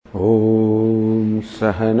ॐ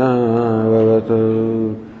सहना भवतु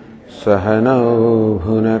सहनौ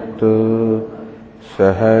भुनक्तु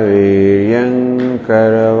सह वीर्यं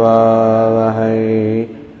करवावहै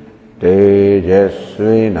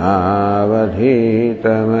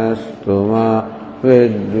तेजस्विनावधीतमस्तु मा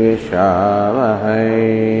विद्विषावहै।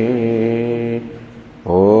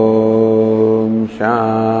 ॐ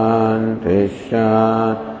शान्ति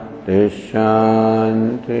शान्ति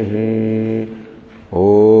शान्तिः। ॐ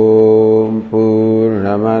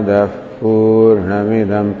पूर्णमदः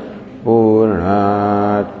पूर्णमिदं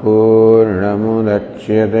पूर्णात्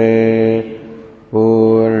पूर्णमुदच्यते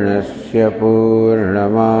पूर्णस्य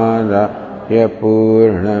पूर्णमादाय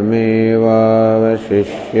पूर्णमेवावशिष्यते।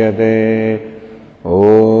 ॐ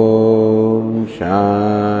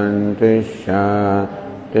शान्ति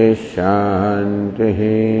शान्ति शान्तिः।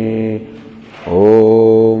 ॐ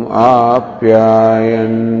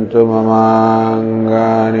आप्यायन्तु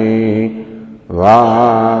ममाङ्गानि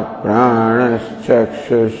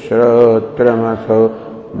वाक्प्राणश्चक्षुश्रोत्रमथो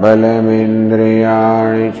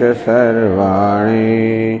बलमिन्द्रियाणि च सर्वाणि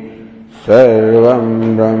सर्वं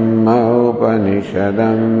ब्रह्म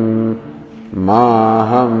उपनिषदं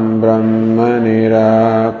माहं ब्रह्म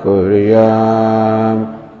निराकुर्याम्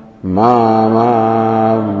मा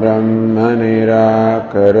ब्रह्म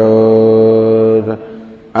निराकरोत्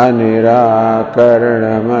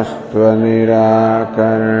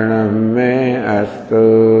अनिराकरणमस्त्वनिराकरणं मे अस्तु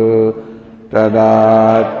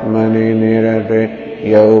तदात्मनि निरते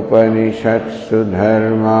यौपनिषत्सु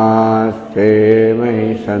धर्मास्ते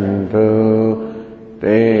मयि सन्तु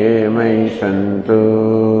ते मयि सन्तु।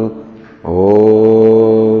 ॐ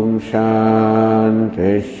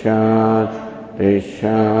शान्ति शान्ति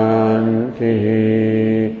शान्तिः।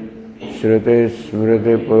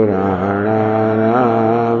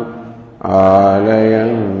 श्रुतिस्मृतिपुराणानाम्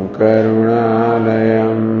आलयं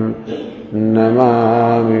करुणालयं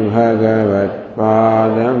नमामि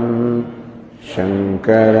भगवत्पादं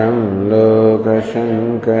शङ्करं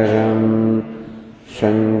लोकशङ्करं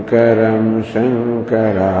शङ्करं शङ्कराचार्यं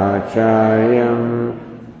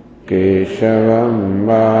केशवं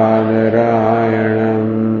बादरायणं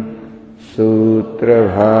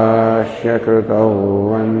सूत्रभाष्यकृतौ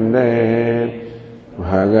वन्दे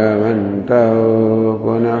भगवन्तौ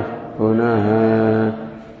पुनः पुनः।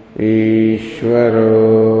 ईश्वरो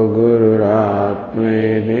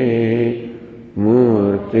गुरुरात्मेति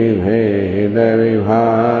मूर्तिभेदविभागिने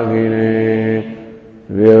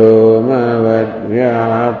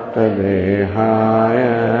व्योमवद्व्याप्तदेहाय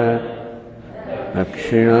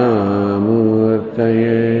दक्षिणामूर्तये।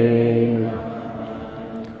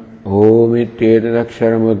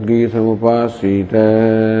 ओमित्येतदक्षरमुद्गीतमुपासीत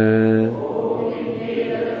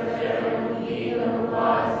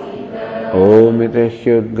ओमिति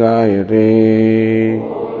ह्युद्गायते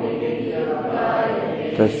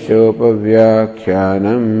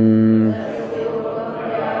तस्योपव्याख्यानम्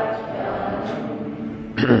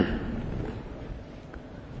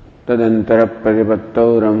तदन्तरप्रतिपत्तौ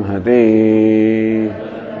रंहते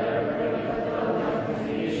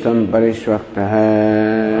सम्परिष्वक्तः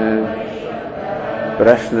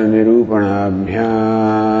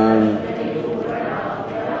प्रश्ननिरूपणाभ्याम्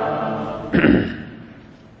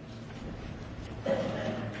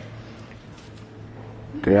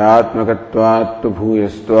त्रयात्मकत्वात्तु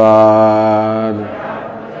भूयस्त्वात्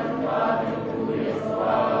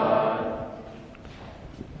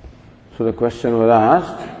So the question was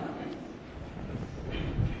asked,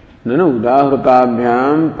 ननु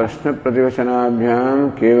उदाहृताभ्याम प्रश्न प्रतिवचनाभ्याम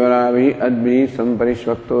केवलाभि अद्भि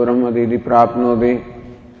संपरिष्वक्तो रमति प्राप्नोति.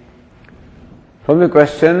 From the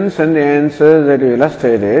questions and the answers that you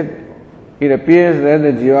illustrated, it appears that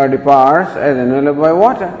the jiva departs as enveloped by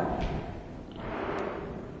water.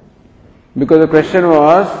 Because the question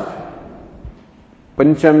was,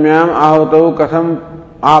 Panchamyam ahutau katham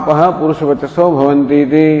apaha purusavachaso bhavanti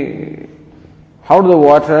iti. How does the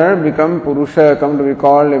water become Purusha, come to be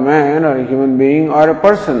called a man or a human being or a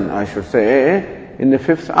person, I should say, in the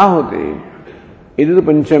fifth ahuti? Idu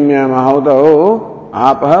Panchamyam ahutau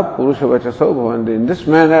apaha Purusavachaso bhavanti. In this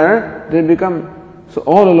manner they become. So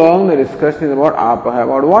all along the discussion is about apaha,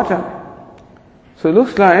 about water. So it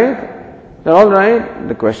looks like that all right,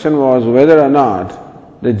 the question was whether or not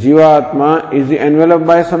the Jivatma is enveloped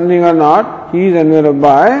by something or not. He is enveloped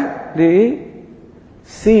by the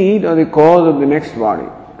seed or the cause of the next body,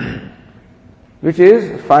 which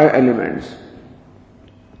is 5 elements.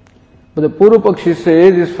 But the Purupakshi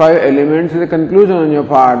says these 5 elements is a conclusion on your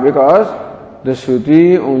part because the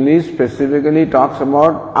Shruti only specifically talks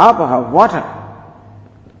about apaha, water.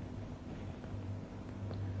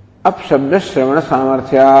 Up Shabda Shravana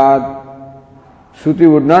Samarthyat. Shruti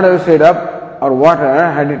would not have said up or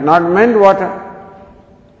water had it not meant water.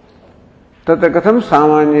 तत्र कथम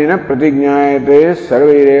सामान्येन प्रतिज्ञायते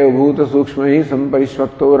सर्वैरेव भूत सूक्ष्मैः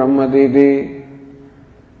सम्परिष्वक्तो ब्रह्मतीति.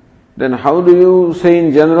 Then how do you say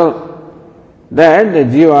in general that the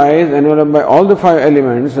jiva is enveloped by all the five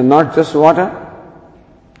elements and not just water?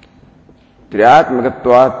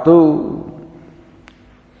 Triyatmakatvat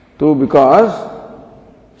tu because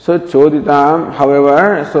so choditam,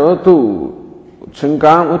 however, so tu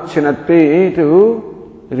shankam uchchinati,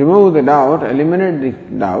 to remove the doubt, eliminate the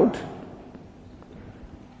doubt.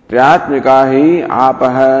 Triyatmika hi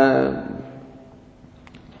apaha,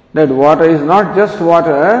 that water is not just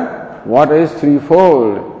water, water is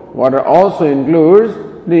threefold. Water also includes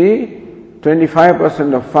the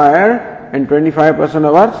 25% of fire and 25%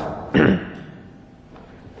 of earth.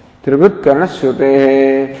 Trivrit Karana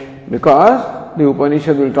Shrutehe, because the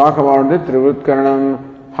Upanishad will talk about the Trivrit Karanam,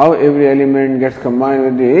 how every element gets combined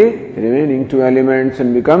with the remaining two elements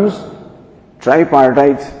and becomes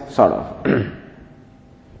tripartite, sort of.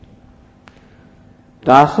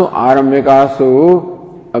 तासु आरम्भिकासु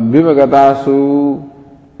अभ्युपगतासु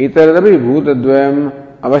इतरदपि भूतद्वयम्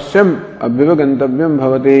अवश्यम अभ्युपगन्तव्यम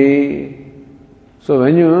भवति. So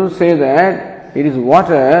when you say that it is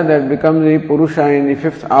water that becomes the Purusha in the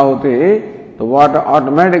fifth Ahuti, the water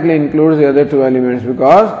automatically includes the other two elements,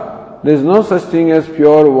 because there is no such thing as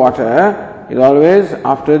pure water. It is always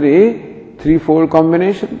after the threefold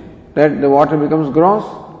combination that the water becomes gross.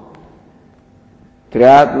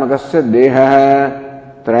 Triyatmakasya deha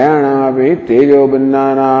त्रयाणामपि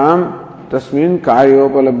तेजोबन्धानां तस्मिन्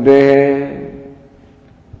कार्योपलब्धेः.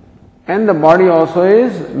 And the body also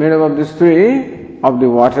is made up of these three, of the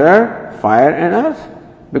water, fire and earth.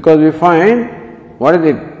 Because we find, what is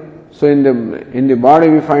it? So in the body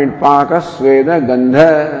we find paka, sweda,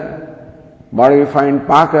 gandha. Body we find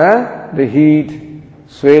paka, the heat,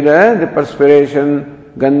 sweda, the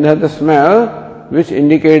perspiration, gandha, the smell, which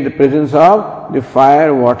indicate the presence of the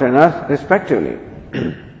fire, water and earth respectively.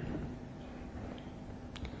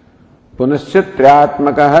 Punascha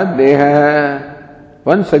Triyatmakaha Deha.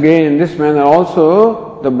 Once again, in this manner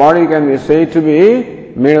also, the body can be said to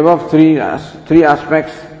be made up of three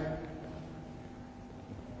aspects.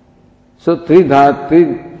 So, Tridhatutvat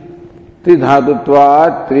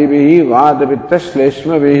Tribihi Vata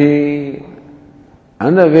Shleshma Vihi.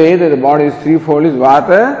 And the way that the body is threefold is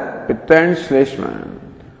Vata, Pitta and Shleshma.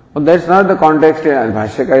 But that's not the context here.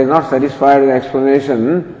 Bhashyakara is not satisfied with the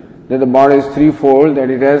explanation that the body is threefold, that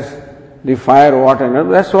it has the fire, water and earth.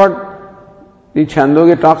 That's what the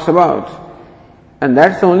Chandogya talks about. And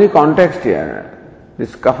that's the only context here.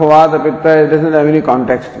 This Kaphavada Pitta doesn't have any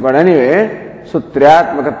context. But anyway, so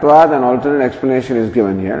Triyatmakatvat, an alternate explanation is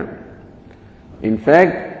given here. In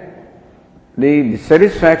fact, the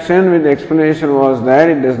satisfaction with the explanation was that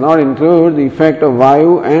it does not include the effect of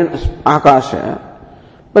Vayu and Akasha.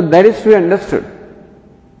 But that is to be understood.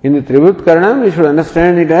 In the Trivrit Karanam, we should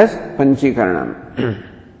understand it as Panchi Karanam.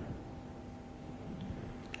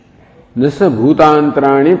 Nisa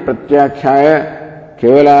bhutantarani pratyakhyaya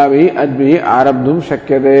kevalabhi adbhi arabdhum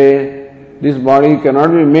shakyate. This body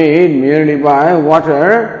cannot be made merely by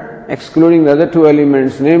water, excluding the other two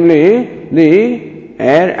elements, namely the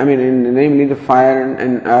air, namely the fire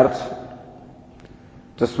and earth.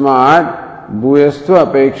 Tasmat Bhuyastu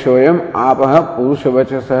apekshoyam apaha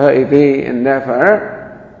purushavachasaha iti. And therefore,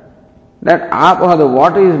 that apaha, the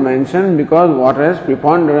water, is mentioned because water has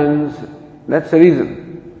preponderance. That's the reason.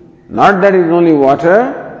 Not that it is only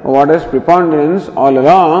water, but water has preponderance all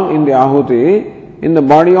along in the ahuti, in the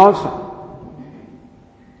body also.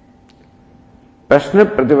 Prashna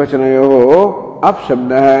prativachanayoho up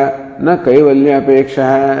shabdaha na kaivalya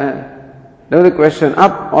apekshaha. There was a question,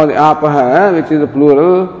 up or the apaha, which is the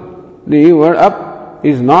plural. The word up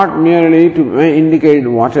is not merely to indicate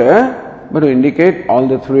water, but to indicate all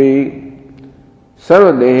the three.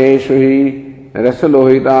 Sarva deheshu hi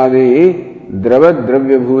rasalohitadi drava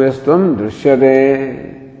dravya bhuyastvam drishyate.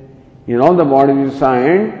 In all the bodies you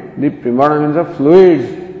find the predominance of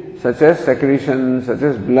fluids such as secretion, such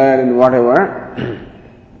as blood and whatever.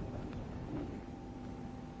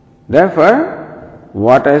 Therefore,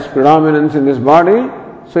 water has predominance in this body,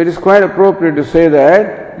 so it is quite appropriate to say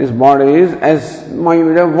that this body is as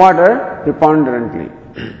made of water preponderantly.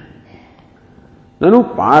 Nanu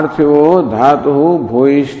parthivo dhatuhu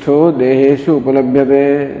bhuishto deheshu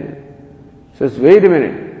upalabhyate. Says, wait a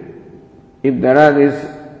minute. If there are these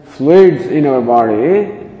fluids in our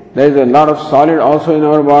body, there is a lot of solid also in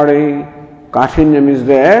our body. Kashinyam is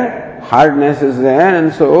there, hardness is there,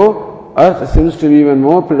 and so earth seems to be even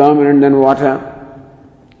more predominant than water.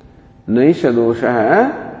 Naisha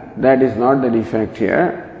dosha that is not the defect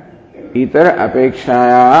here. Itar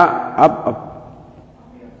apekshaya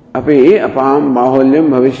api apam bahulyam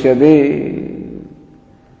bhavishyati.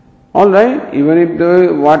 Alright, even if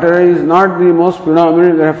the water is not the most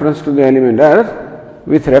predominant reference to the element earth,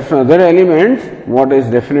 with reference to other elements, water is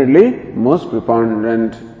definitely most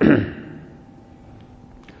preponderant.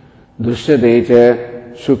 Dushyate cha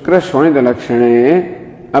shukra shvanita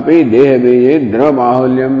lakshane api deha beje drava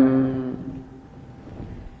bahulyam.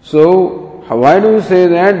 So, why do you say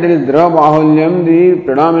that there is drava bahulyam, the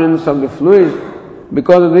predominance of the fluid?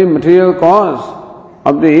 Because of the material cause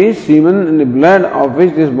of the semen and the blood of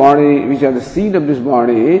which this body, which are the seed of this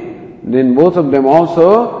body, then both of them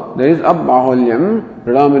also, there is bahulyam,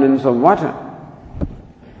 predominance of water.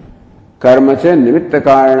 Karma cha nimitta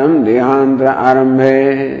karanam dehantra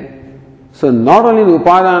arambhe. So not only the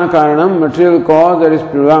upadana karanam, material cause, there is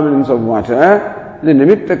predominance of water, the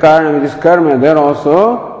nimitta karanam, which is karma, there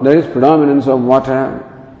also, there is predominance of water.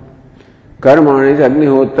 Karmani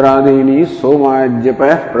agnihotraadini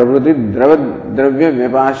somajyapayah pravruti dravya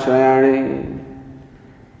vyapashrayani.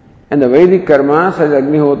 And the Vedic karma, such as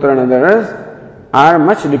Agnihotra and others, are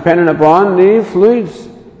much dependent upon the fluids,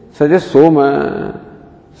 such as soma,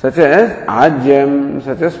 such as ajyam,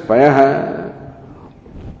 such as payah.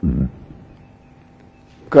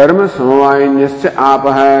 Karma samavainyascha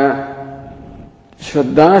apaha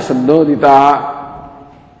shraddha shabdodita.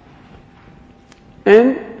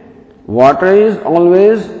 And water is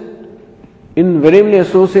always invariably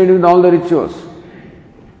associated with all the rituals.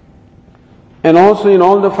 And also in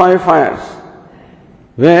all the 5 fires,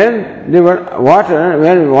 where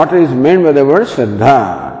water is meant by the word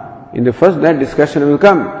Shraddha. In the first, that discussion will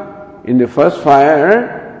come. In the first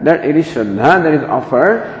fire, that it is Shraddha that is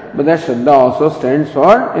offered, but that Shraddha also stands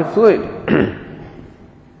for a fluid.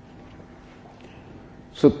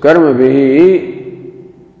 So, karma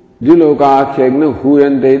vihi dilokakhyagna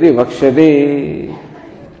huyante iti vakshati.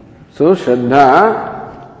 So,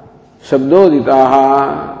 Shraddha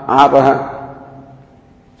shabdoditaha apaha.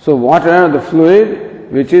 So water, the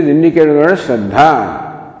fluid, which is indicated as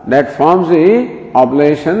Shraddha, that forms the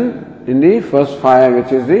oblation in the first fire,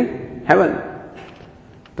 which is the heaven.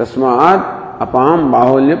 Tasmat apam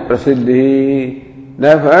bahulya prasiddhi.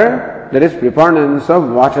 Therefore, there is preponderance of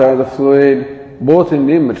water, the fluid, both in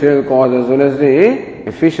the material cause as well as the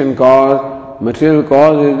efficient cause. Material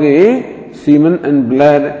cause is the semen and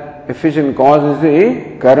blood. Efficient cause is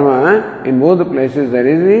the karma. In both the places there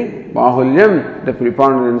is the bahulyam, the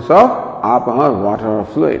preponderance of apaha, water or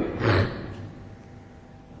fluid.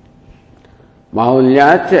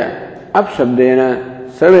 Bahulyacha apshabdena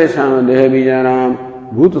sarvesham deha bijanam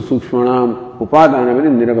bhuta sukshmanam upadanavati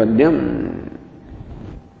niravadyam.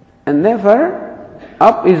 And therefore,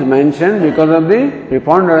 up is mentioned because of the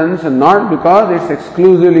preponderance and not because it's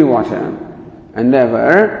exclusively water. And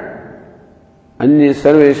therefore, Anya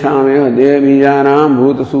sarvesham deha bijanam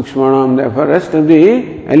bhuta sukshmanam. Therefore, rest of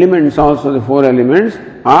the elements also, the 4 elements,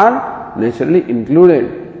 are naturally included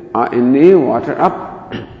in the water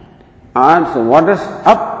up. And so water's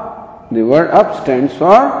up, the word up stands for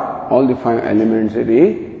all the 5 elements. It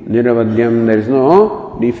is niravadyam. There is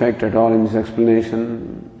no defect at all in this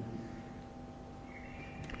explanation.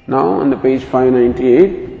 Now on the page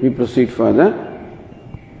 598, we proceed further.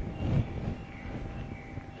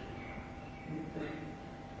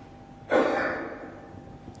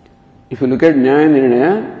 If you look at Nyaya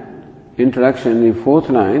Nirnaya, introduction, the 4th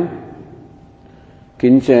line,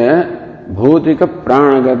 Kincha bhautika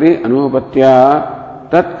pranagati anupatya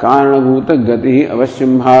tat karanabhuta gati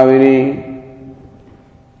avasyam bhavini.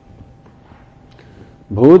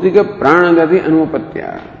 Bhautika pranagati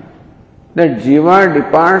anupatya. That jiva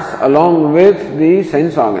departs along with the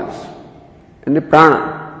sense organs and the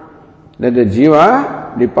prana. That the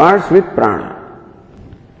jiva departs with prana.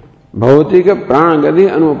 Bhautika pranagati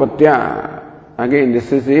anupatya. Again,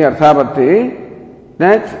 this is the arthapatti,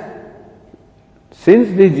 that since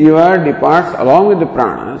the jiva departs along with the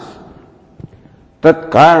pranas, tat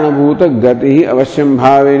karanabhuta gati avasyam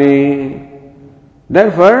bhavini.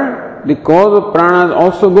 Therefore, the cause of pranas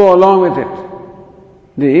also go along with it.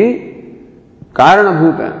 The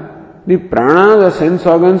karanabhuta, the pranas, the sense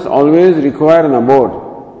organs, always require an abode.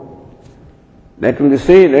 That will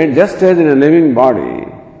say that just as in a living body,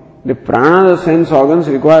 the prana, the sense organs,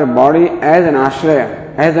 require body as an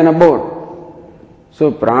ashraya, as an abode.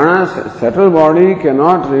 So prana's subtle body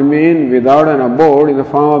cannot remain without an abode in the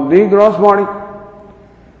form of the gross body.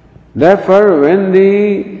 Therefore, when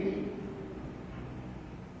the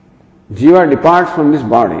jiva departs from this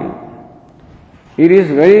body, it is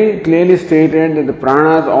very clearly stated that the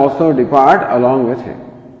pranas also depart along with it.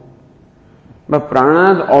 But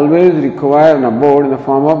pranas always require an abode in the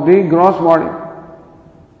form of the gross body.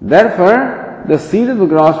 Therefore, the seat of the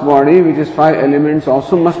gross body, which is 5 elements,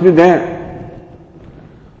 also must be there.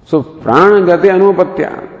 So, prana gati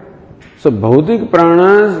anupatya. So, bhautik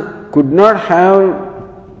pranas could not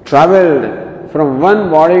have traveled from one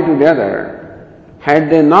body to the other had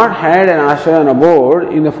they not had an ashraya, an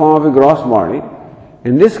abode in the form of a gross body.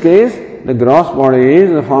 In this case, the gross body is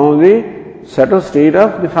in the form of the subtle state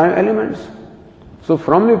of the 5 elements. So,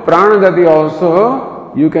 from the prana gati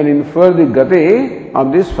also, you can infer the gati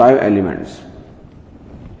of these 5 elements.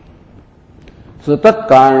 So, tat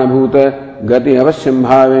karana bhuta gati avasyam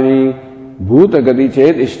bhavini bhuta gati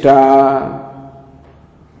chet ishta.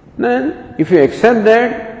 Then, if you accept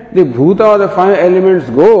that the bhuta or the 5 elements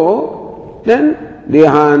go, then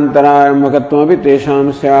dehantara makatvapi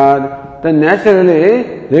tesham syad, then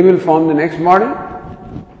naturally they will form the next body.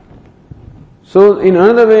 So, in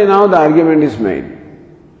another way now the argument is made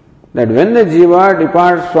that when the jiva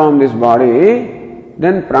departs from this body,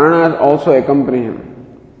 then pranas also accompany him.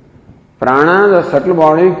 Prana, the subtle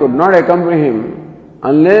body, could not accompany him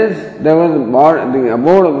unless there was the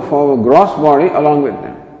abode of a gross body along with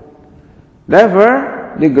them.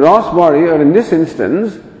 Therefore, the gross body, or in this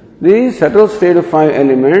instance, the subtle state of 5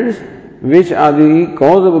 elements, which are the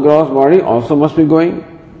cause of the gross body, also must be going.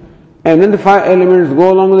 And when the 5 elements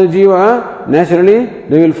go along with the jiva, naturally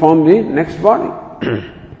they will form the next body.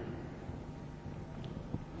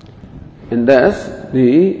 And thus,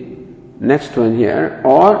 the next one here,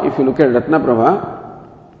 or if you look at Ratnaprabha,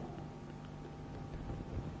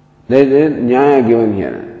 there is a nyaya given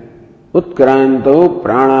here. Utkranto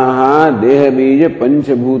pranaha deha bija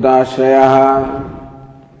panchabhutashraya.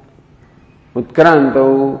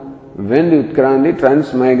 Utkranto, when the utkranti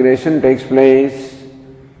transmigration takes place,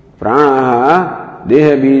 pranaha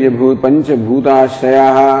deha bija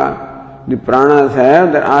panchabhutashraya. The pranas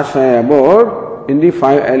have their ashraya abode in the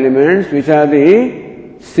 5 elements which are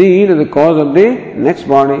the seed or the cause of the next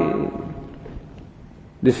body.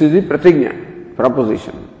 This is the pratigna,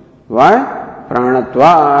 proposition. Why?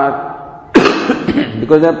 Pranatvat.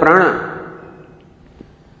 Because they are prana.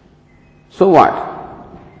 So what?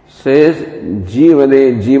 Says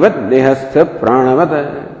jivade jivat dehastha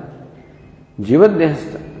pranavat. Jivat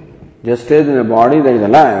dehastha. Just as in a body that is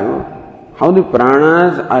alive, how the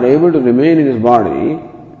pranas are able to remain in this body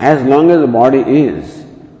as long as the body is.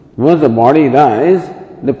 Once the body dies,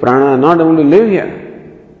 the prana are not able to live here.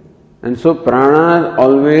 And so pranas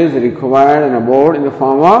always require an abode in the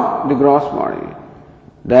form of the gross body.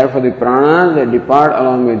 Therefore the pranas that depart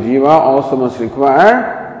along with jiva also must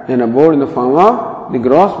require an abode in the form of the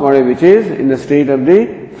gross body, which is in the state of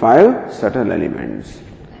the 5 subtle elements.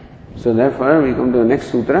 So therefore we come to the next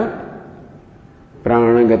sutra.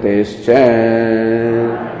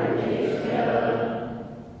 Pranagatescha.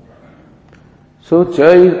 So cha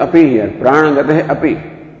is api here. Pranagate api.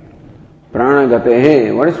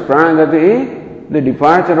 Pranagate. What is pranagate? The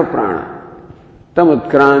departure of prana. Tam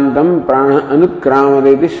utkrantam prana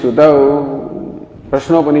anutkramati shrutau.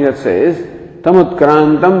 Prashnopanishad says, tam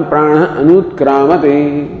utkrantam prana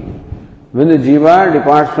anutkramati. When the jiva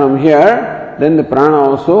departs from here, then the prana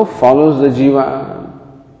also follows the jiva.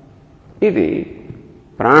 Iti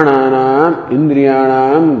prananam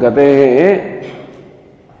indriyanam gatehe.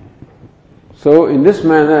 So in this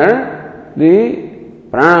manner, the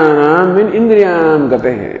prananam means indriyanam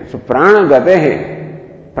gatehe. So prana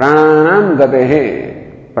gatehe, prananam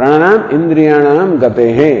gatehe, prananam indriyanam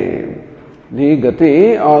gatehe. The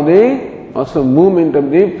gati or the also movement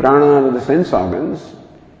of the prana of the sense organs.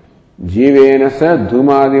 Jivena sa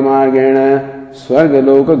dhumadi margena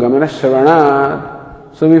swargaloka gamana shravanat.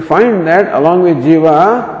 So we find that along with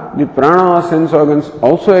jiva, the prana or sense organs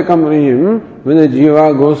also accompany him when the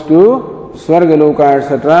jiva goes to Swargaloka,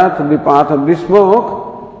 etc., through the path of the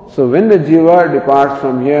smoke. So when the jiva departs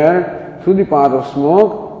from here through the path of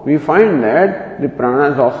smoke, we find that the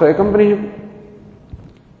pranas also accompany him.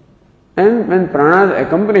 And when pranas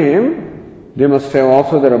accompany him, they must have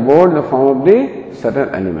also their abode in the form of the subtle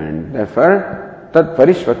element. Therefore, tat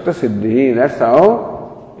parishvakta siddhi. That's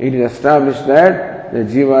how it is established that the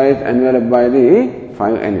jiva is enveloped by the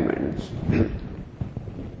 5 elements.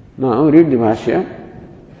 Now read the bhashya.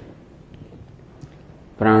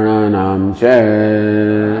 Prananam cha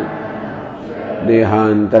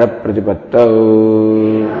dehantara pratipattau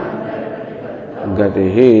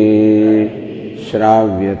gatihi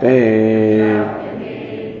shravyate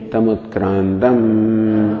tamutkrantam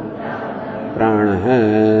pranah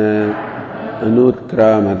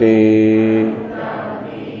anutkramati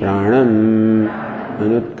pranam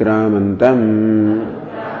anutkramantam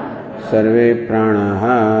sarve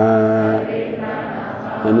pranaha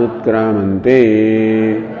अनुत्क्रामन्ते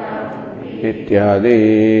इत्यादि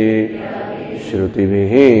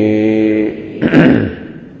श्रुतिभिः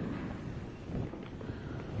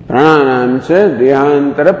प्राणानां च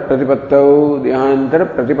देहांतर प्रतिपत्तौ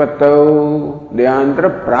देहांतर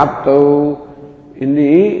प्राप्तौ in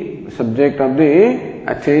the subject of the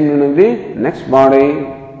attainment of the next body.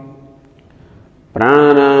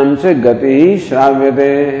 Prananam cha gati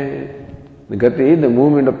shravyate. The gati, the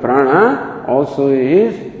movement of prana, also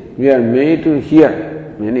is, we are made to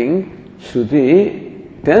hear. Meaning,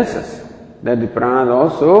 Shruti tells us that the pranas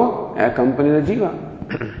also accompany the jiva.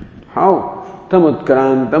 How? Tam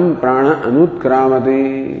utkrantam prana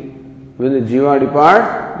anutkramati. When the jiva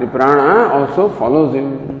departs, the prana also follows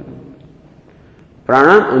him.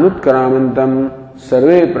 Prana anutkaramantam,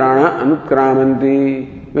 sarve prana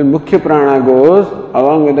anutkaramanti. When mukhya prana goes,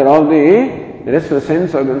 along with that all the rest of the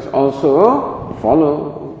sense organs also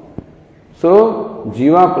follow. So,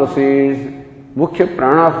 jiva proceeds, mukhya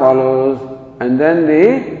prana follows, and then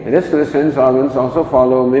the rest of the sense organs also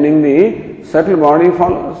follow, meaning the subtle body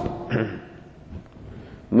follows.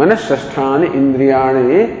 Manashasthani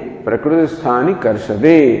indriyani prakritisthani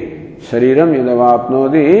karshade shariram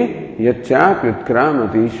yadavapnodi यच्चा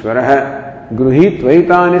कृत्क्रामतीश्वरः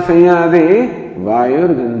गृहीत्वैतानि संयादे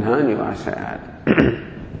वायुर्गन्धानि वाशयात्.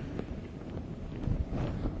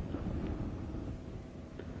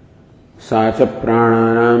 सा च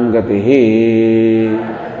प्राणानां गतिः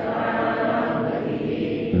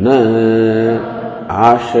न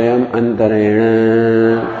आश्रयम् अन्तरेण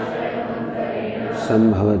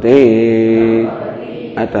संभवते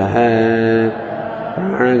अतः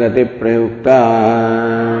प्राणगति प्रयुक्ता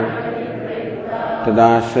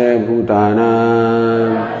तदाश्रय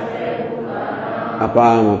भूतानां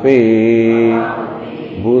अपामपि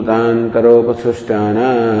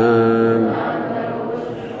भूतान्तरोपसृष्टानां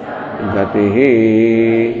गतिः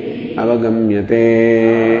अवगम्यते.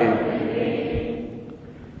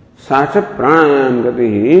 सा च प्राणानां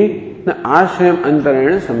गतिः न आश्रयम्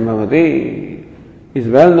अंतरेण संभवति. It's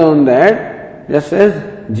well known that just as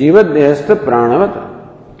Jivadehastha pranavata,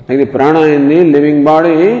 like the prana in the living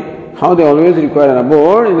body, how they always require an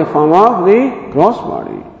abode in the form of the gross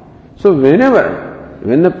body. So when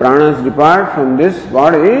the pranas depart from this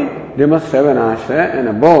body, they must have an ashraya, an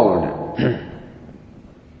abode.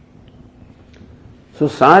 So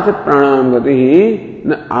sacha pranam gatihi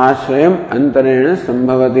na ashrayam antarena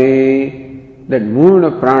sambhavati. That movement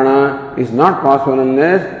of prana is not possible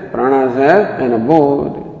unless pranas have an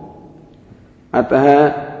abode.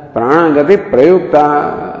 Atah prana gati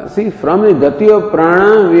prayukta. See, from the gati of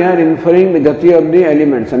prana, we are inferring the gati of the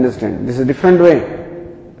elements, understand? This is a different way.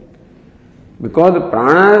 Because the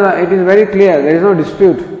pranas, it is very clear, there is no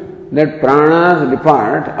dispute that pranas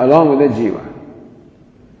depart along with the jiva.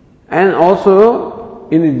 And also,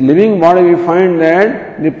 in the living body, we find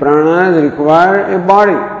that the pranas require a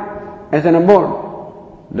body as an abode.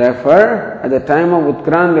 Therefore, at the time of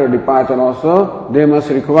Utkranta departure also, they must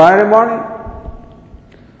require a body.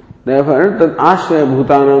 Therefore, that ashraya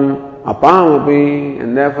bhutanam apamapi,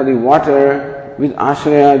 and therefore the water with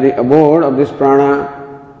ashraya, the abode of this prana,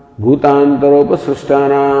 bhutantaropa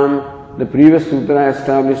srushtanam. The previous sutra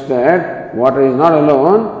established that water is not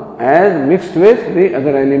alone, as mixed with the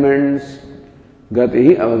other elements.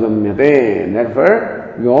 Gati avagamyate.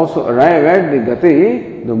 Therefore, we also arrive at the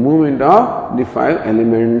gati, the movement of the five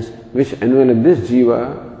elements which envelop this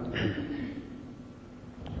jiva.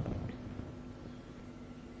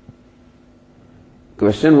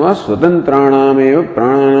 Question was, Swatantranam eva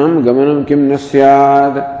prananam gamanam kim na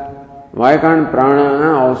syad? Why can't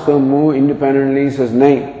prana also move independently? Says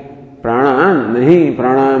nahi. Prana nahi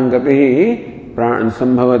pranam gatihi pran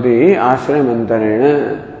sambhavati ashrayam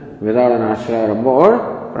antarena. Without an ashraya or abode,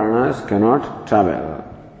 pranas cannot travel,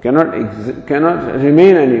 cannot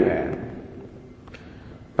remain anywhere.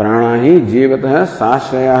 Prana hi jivatah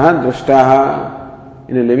sashrayah drashtaha.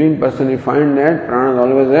 In a living person, you find that pranas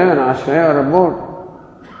always have an ashraya or abode.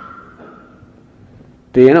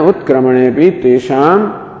 Tena utkramane tesham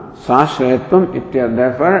sashrayatvam ityad.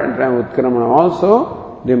 Therefore, at the time of utkramana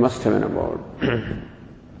also, they must have an abode.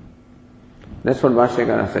 That's what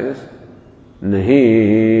Bhashyakara says.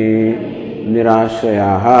 Nahi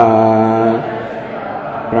nirashrayaha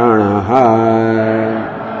pranaha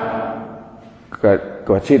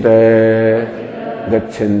kvachita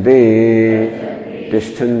gachanti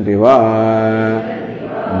tishtanti va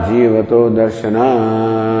jivato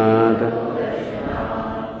darshanat.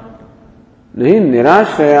 Nahi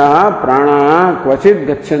nirashrayaha pranaha kvachit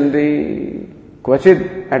gachanti. Kvachit,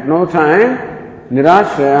 at no time,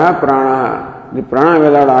 nirashrayaha pranaha. The prana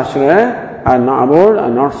without ashraya are not abode, are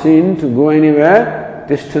not seen to go anywhere.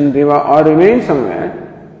 tishtanti va, or remain somewhere.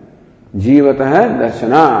 Jivatah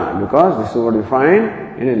darshana, because this is what we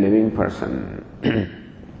find in a living person.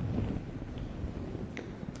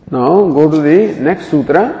 Now go to the next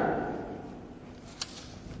sutra.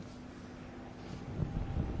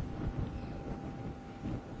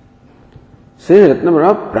 Says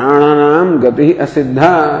Ratnamara, prananam gati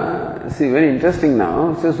asiddha. See, very interesting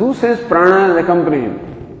now. It says, who says pranas accompany him?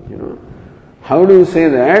 You know, how do you say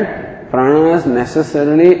that pranas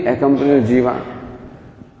necessarily accompany jiva?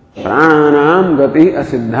 Prananam gati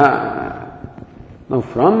asiddha. Now,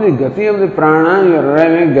 from the gati of the prana, you are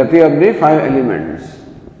arriving at gati of the 5 elements.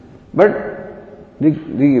 But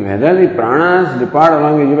whether the pranas depart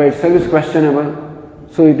along with jiva itself is questionable.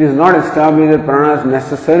 So it is not established that pranas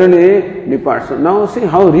necessarily depart. So now see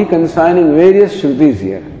how reconciling various shrutis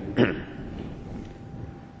here.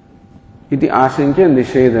 Iti ashankya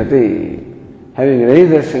nishedati. Having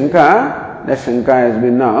raised that shanka has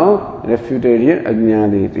been now refuted here,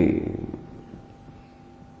 ajñādeti.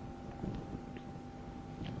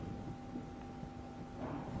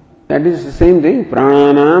 That is the same thing.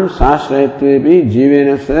 Prananam sashrayatvepi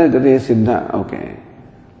jivena sa gati siddha. Okay.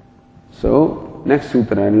 So, next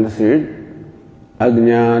sutra, let's read.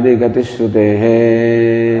 Ajñādi gati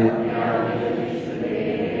shrutehe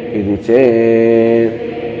iti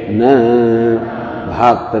chet na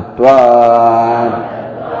bhaktatvat.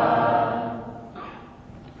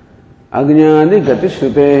 Ajñādi gati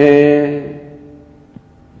shrutehe.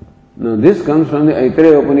 Now this comes from the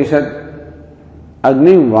Aitareya Upanishad.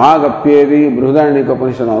 Agnim vāgapyedi, Brihadaranyaka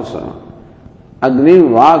Upanishad also. Agnim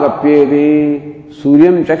vāgapyedi,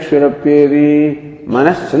 Suryam chakshurapyedi,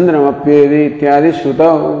 manas chandramapyedi, ityadi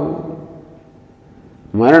shrutau.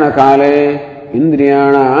 Marana kale,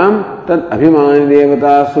 indriyanam tad abhimani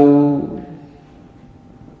devatasu.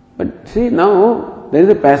 But see, now there is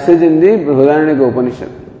a passage in the Brihadaranyaka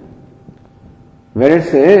Upanishad where it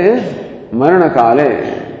says, Marana kale,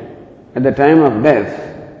 at the time of death,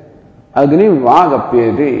 Agnim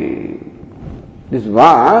vāgapyedi. This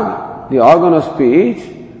vāg, the organ of speech,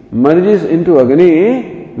 merges into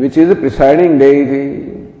Agni, which is the presiding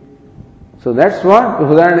deity. So that's what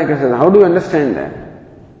Brihadaranyaka says. How do you understand that?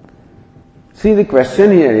 See, the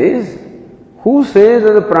question here is, who says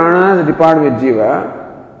that the pranas depart with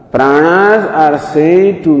jiva? Pranas are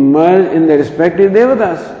said to merge in their respective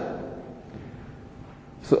devatas.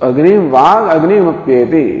 So Agnim vāg, Agnim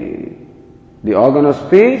apyeti. The organ of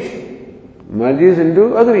speech merges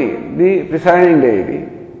into Agni, the presiding deity.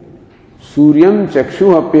 Suryam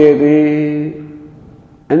chakshu apyeti.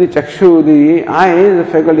 And the chakshu, the eye, the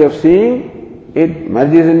faculty of seeing, it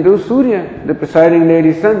merges into Surya, the presiding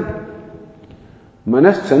deity sun.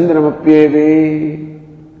 Manas chandram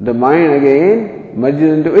apyeti. The mind again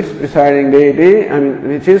merges into its presiding deity,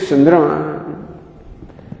 which is Chandrama.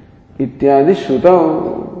 Ityadi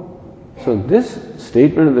shrutau. So this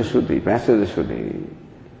statement of the Shruti, passage of the Shruti,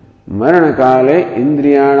 Marana kale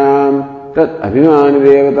indriyanam tat abhimani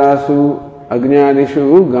devatasu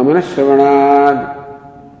ajñādishu gamana shravanād.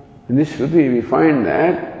 In this Shruti we find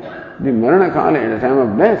that the Marana kale, at the time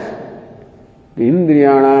of death, the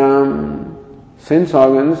indriyanam, sense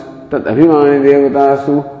organs, tat abhimani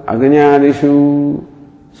devatasu ajñādishu.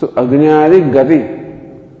 So ajñādi gati.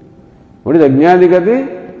 What is ajñādi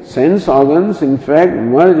gati? Sense organs in fact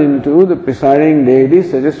merge into the presiding deity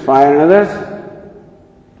such as fire and others.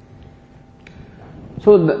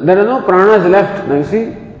 So there are no pranas left. Now you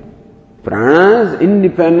see, pranas,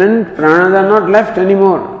 independent pranas are not left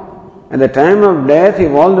anymore. At the time of death,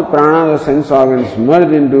 if all the pranas or sense organs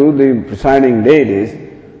merge into the presiding deities,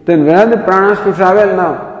 then where are the pranas to travel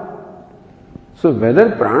now? So whether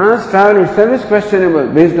pranas travel itself is questionable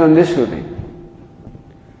based on this Shruti.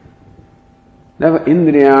 Therefore,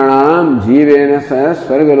 indriyanam jivena sa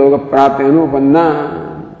swargaloka prapti anupanna.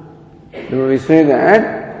 Therefore, we say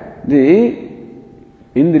that the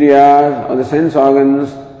indriyas or the sense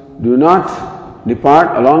organs do not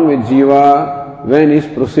depart along with jiva when he is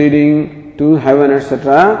proceeding to heaven,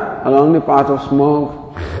 etc., along the path of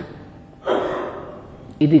smoke.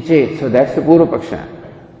 Iti chet. So that's the Purva Paksha.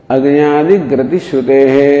 Ajñādi grati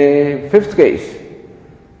shrutehe. Fifth case.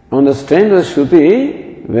 On the strength of the Shruti,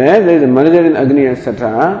 where there is a merger in Agni,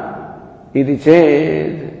 etc., iti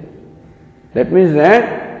chet. That means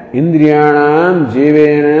that indriyanam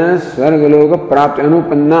jivena swargaloka prapti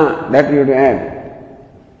anupanna. That you have to add.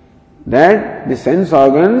 That the sense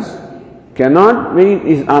organs cannot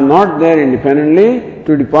be, are not there independently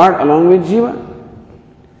to depart along with jiva.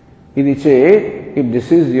 Iti chet. If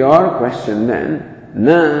this is your question, then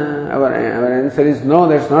na. Our answer is no,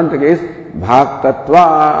 that's not the case.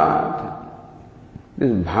 Bhaktatvat.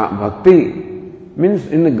 This bhakti, means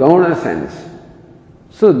in the Gauna sense.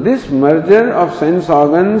 So this merger of sense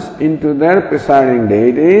organs into their presiding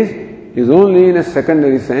deities is only in a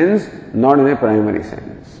secondary sense, not in a primary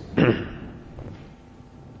sense.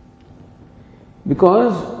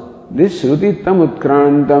 Because this Shruti tam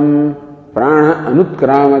utkrantam prana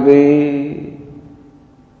anutkramate,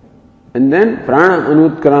 and then prana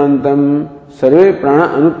anutkrantam sarve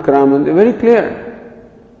prana anutkramante, very clear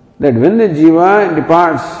that when the jiva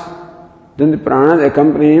departs, then the pranas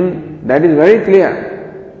accompany him. That is very clear.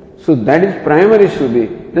 So that is primary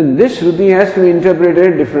Shruti. Then this Shruti has to be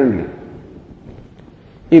interpreted differently.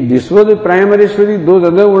 If this was the primary Shruti, those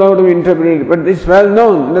others would have to be interpreted. But it's well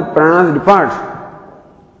known that pranas depart.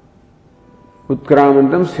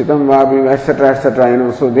 Utkramantam, Sthitam Vapi, etc.,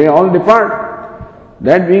 etc. So they all depart.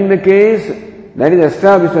 That being the case, that is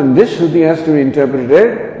established, and this Shruti has to be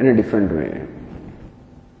interpreted in a different way.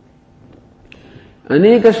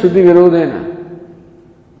 Aneka Shruti Virodena.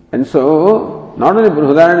 And so, not only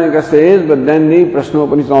Brihadaranyaka says, but then the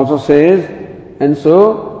Prashnopanishad also says, and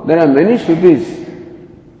so there are many Shrutis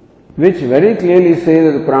which very clearly say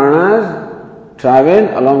that the pranas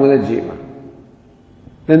travel along with the jiva.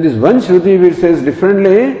 Then this one Shruti which says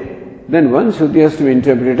differently, then one Shruti has to be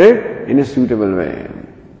interpreted in a suitable way.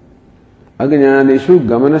 Agnyadeshu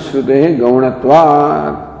gamana shrutehe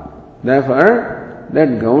gaunatvat. Therefore,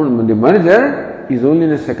 that the merger is only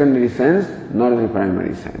in a secondary sense, not in a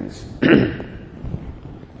primary sense.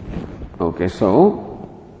 Okay, so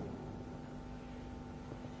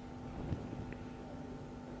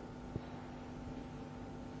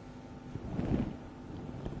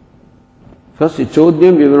first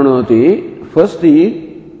Chodhyam Vivranoti, first the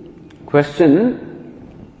question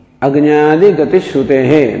Agnyadi Gati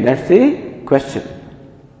Shrutehe, that's the question.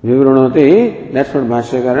 Vivranoti, that's what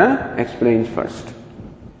Bhashyakara explains first.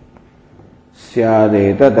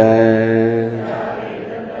 Syadetata.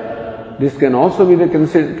 This can also be the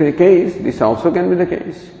case, this also can be the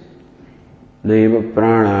case. Naiva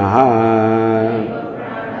pranaha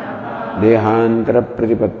dehantara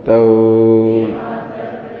pratipattau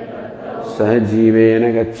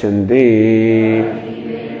sahajivena gacchanti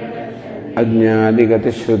ajñādi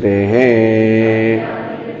gati shrutehe.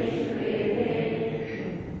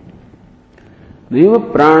 Naiva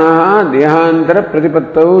pranaha dehantara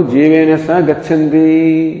pratipattau jivena sa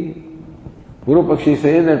gacchanti. Guru Pakshi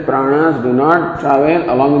says that pranas do not travel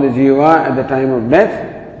along with the jiva at the time of death.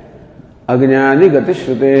 Agnyadi gati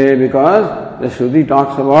shrutehe, because the Shruti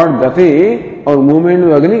talks about gati or movement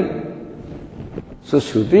of Agni. So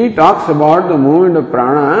Shruti talks about the movement of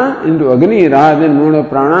prana into Agni rather than movement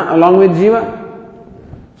of prana along with jiva.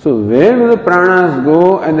 So where do the pranas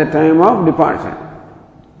go at the time of departure?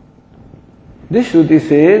 This Shruti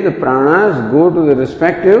says the pranas go to the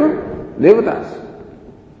respective devatas.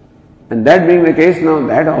 And that being the case, now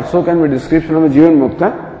that also can be description of a Jivan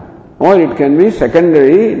Mukta, or it can be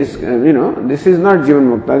secondary, this is not Jivan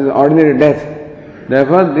Mukta, this is ordinary death.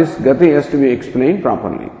 Therefore, this Gati has to be explained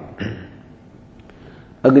properly.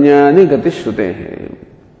 Agnyadi Gati Shrutehe,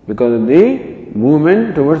 because of the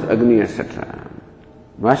movement towards Agni, etc.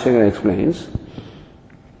 Bhashyakara explains,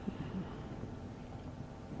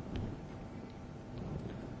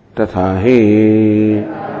 Tathahi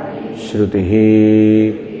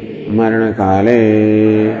Shrutihi मरण काले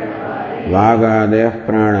वागादयः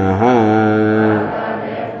प्राणाः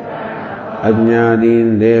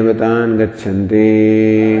अज्ञादीन् देवतान् गच्छन्ति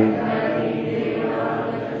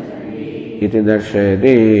इति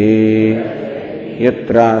दर्शयति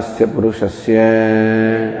यत्रास्य पुरुषस्य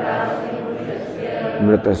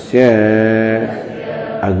मृतस्य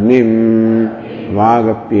अग्निं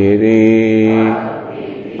वागप्येति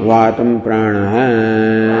वातं प्राणः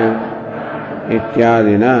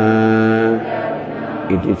इत्यादिना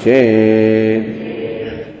इति चेत्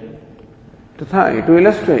तथा to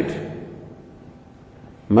illustrate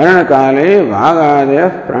मरण काले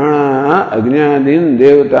वागादयः प्राणाः अग्न्यादीन्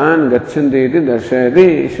देवतान् गच्छन्ति इति दर्शयति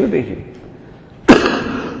श्रुतिः.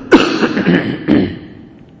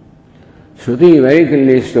 Shruti very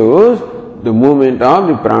clearly shows the movement of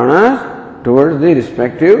the pranas towards the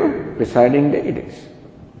respective presiding deities.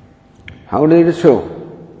 How does it show?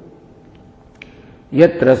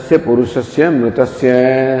 Yatrasya purushasya mritasya.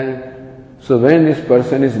 So when this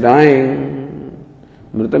person is dying,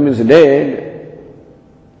 mrita means dead,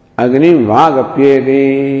 agnim vag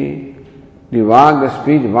apyeti. The vag, the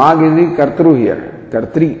speech, vag is the kartru here,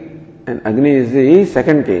 kartri, and agni is the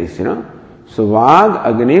second case, So vag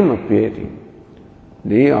agnim apyeti.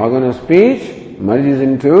 The organ of speech merges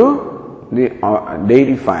into the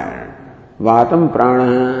deity fire. Vatam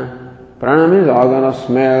prana. Prana means organ of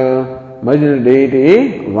smell. Merges into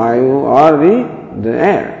deity, vayu, or the the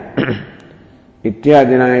air.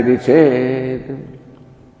 Ityadina iti chet.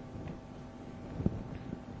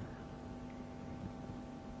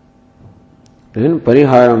 Then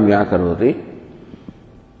pariharam vyakaroti.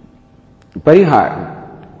 Parihar.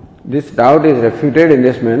 This doubt is refuted in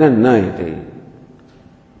this manner, na iti.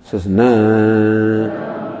 Says na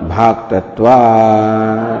bhak tattva.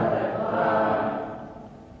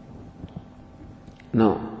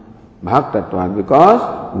 No, bhak tattva, because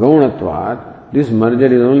gaunatvat, this merger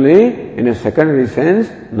is only in a secondary sense,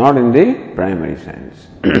 not in the primary sense.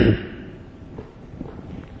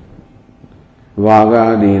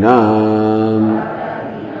 Vagadinam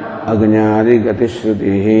agnyadi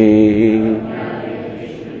gatishruti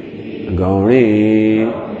gauni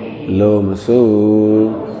lomasu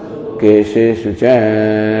kesheshu cha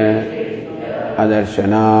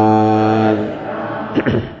adarshanath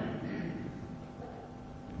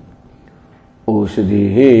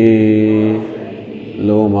ओषधिहि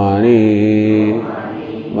लोमानि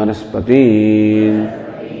वनस्पतीन्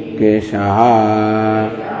केशाः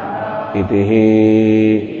इति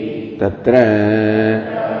तत्र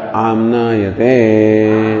आम्नायते.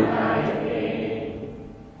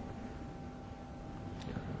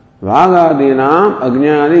 वागादीनां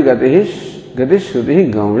अज्ञादि गतिश्रुति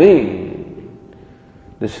गौणी.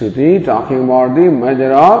 The Shruti talking about the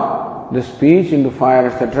measure of the speech into fire,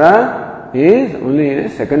 etc., is only in a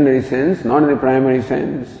secondary sense, not in a primary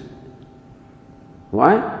sense.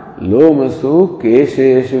 Why? Lomasu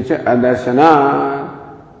kesheshu cha adarshana.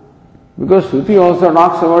 Because Shruti also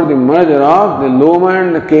talks about the merger of the loma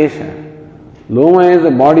and the kesha. Loma is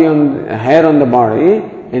the body on hair on the body,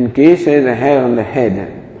 and kesha is the hair on the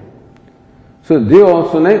head. So they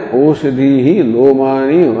also like oshadhihi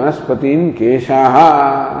lomani vanaspatin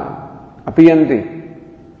keshaha apiyanti.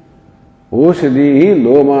 Oshadhihi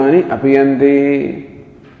lomani apiyanti.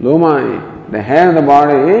 Lomani, the hair of the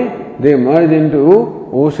body, they merge into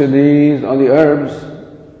oshadhis or the herbs.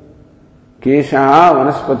 Keshaha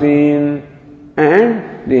vanaspatin,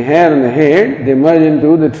 and the hair on the head, they merge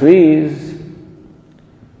into the trees.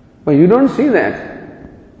 But you don't see that.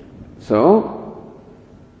 So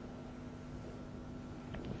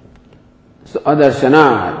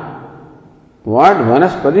adarshanath. What?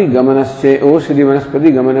 Vanaspati gamanasya, oshadhi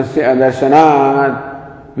vanaspati gamanasya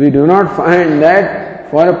adarshanath. We do not find that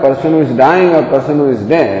for a person who is dying or a person who is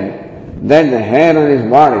dead, that the hair on his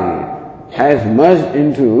body has merged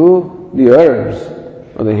into the herbs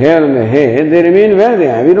or the hair on the head. They remain where they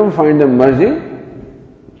are. We don't find them merging.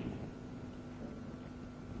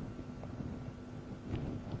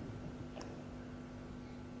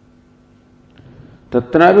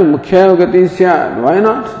 Tatrapi mukhya gati syad. Why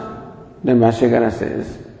not? Then Bhashyakara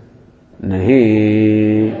says,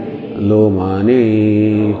 Nahi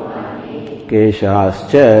lomani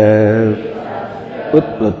keshascha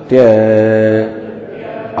utplutya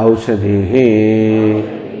aushadhihi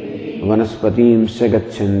vanaspatim se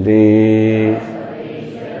gacchandi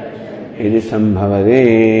iti sambhavade.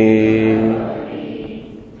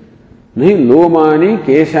 Nahi lomani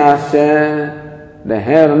keshascha, the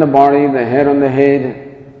hair on the body, the hair on the head,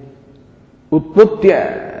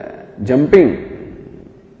 utplutya, jumping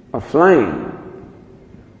or flying.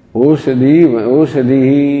 Oshadhi,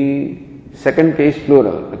 second case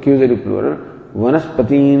plural, accusative plural.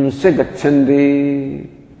 Vanaspatim se gacchandi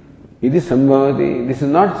iti sambhavati. This is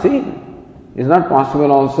not seen. It is not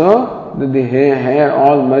possible also that the hair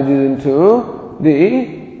all merges into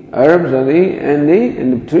the herbs or and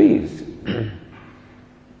the trees.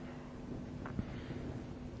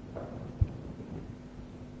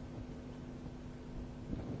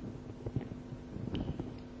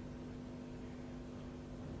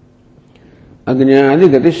 अज्ञादि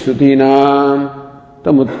गति श्रुतीनाम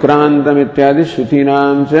तमुत्क्रांतम इत्यादि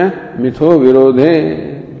श्रुतीनाम च मिथो विरोधे.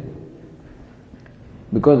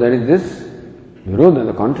 Because there is this virodha,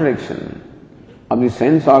 the contradiction of the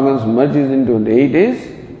sense organs merges into deities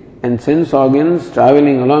and sense organs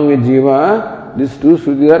traveling along with jiva. These two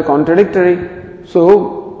shrutis are contradictory.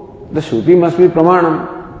 So the shruti must be pramanam,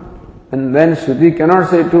 and then shruti cannot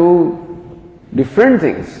say two different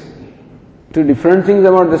things. Two different things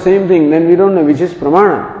about the same thing, then we don't know which is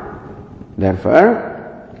pramana.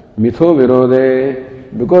 Therefore, mitho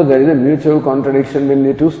virodhe, because there is a mutual contradiction between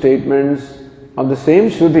the two statements of the same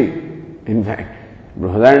Shruti. In fact,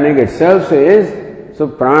 Brihadaranyaka itself says, so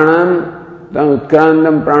pranam tam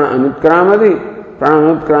utkrantam prana anutkramati,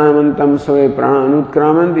 prana anutkramantam save prana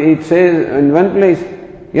anutkramanti. It says in one place,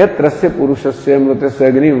 yat rasya purushasya mrutasya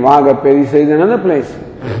agni vagapedi, says in another place.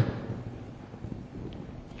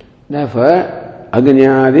 Therefore,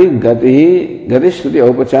 Agnyadi Gati Shruti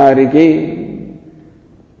Aupachariki.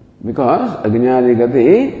 Because Agnyadi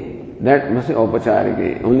Gati, that must be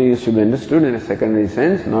Aupachariki. Only is to be understood in a secondary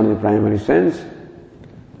sense, not in a primary sense.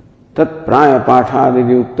 Tat praya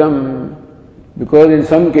pathadidi uktam. Because in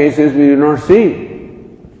some cases we do not see.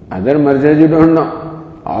 Other mergers you don't know.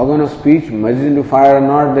 Organ of speech merged into fire or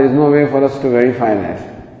not, there is no way for us to verify that.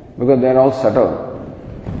 Because they are all subtle.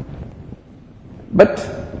 But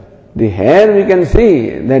the hair we can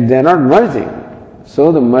see that they are not merging.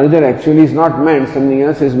 So the merger actually is not meant, something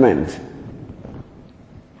else is meant.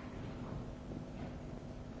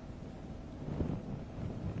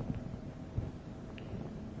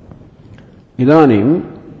 Idanim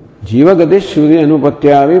Jivagati Shruti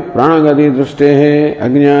Anupatyavi Pranagati Drustehe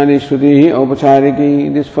Agnyadi Shruti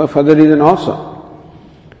Aupachariki. This for further reason also.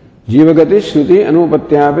 Jivagati Shruti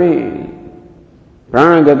Anupatyavi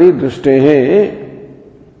Pranagati Drustehe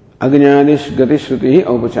Agnyadi Gati Shruti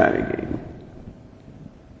Aupachariki.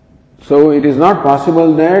 So it is not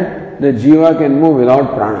possible that the jiva can move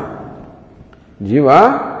without prana.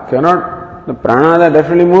 Jiva cannot, the pranas are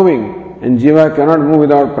definitely moving, and jiva cannot move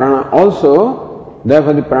without prana. Also,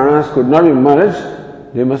 therefore the pranas could not be merged,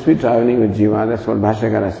 they must be traveling with jiva. That's what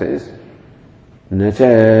Bhashyakara says.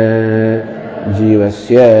 Nacha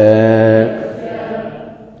jivasya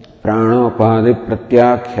pranopadi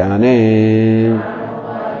pratyakhyane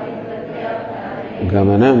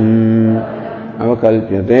gamanam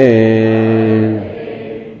avakalpyate.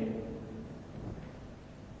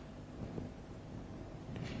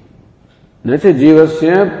 Nacha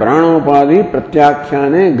jivasya pranopadi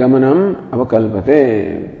pratyakhyane gamanam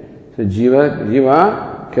avakalpate. So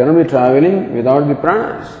jiva cannot be traveling without the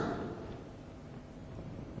pranas.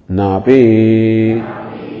 Napi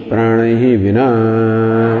pranahi vina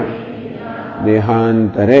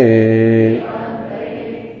dehantare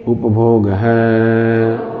upabhogaha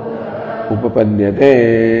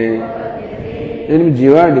upapadyate. And if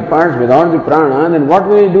jiva departs without the prana, then what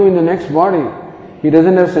will he do in the next body? He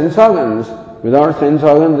doesn't have sense organs. Without sense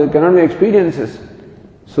organs, there cannot be experiences.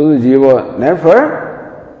 So the jiva, therefore,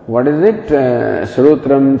 what is it?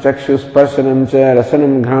 Srutram, chakshus, parsanam cha,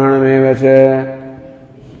 rasanam, ghanam eva cha,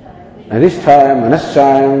 adhisthaya,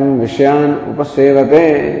 manaschayam, vishyan,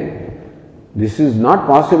 upasevate. This is not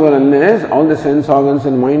possible unless all the sense organs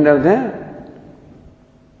and mind are there.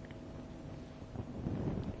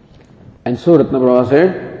 And so Ratnaprabha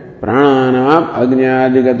said, Prananam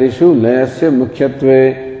agnyadigatishu layasya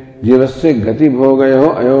mukhyatve jivasya gati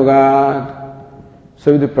bhogayo ayogat.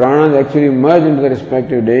 So if the pranas actually merge into the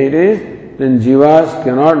respective deities, then jivas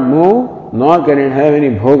cannot move, nor can it have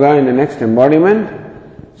any bhoga in the next embodiment.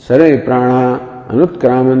 Sarve prana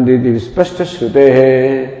anutkramanti vispashta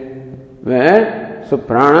shrutehe. Where? So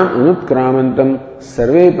pranam anutkramantam,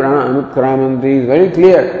 sarve prana anutkramanti is very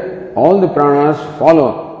clear. All the pranas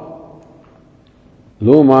follow.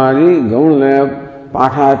 Lomadi, Gaunalaya,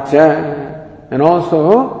 Pathacha, and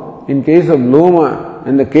also in case of Loma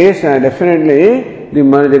and the case definitely the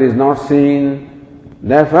merger is not seen.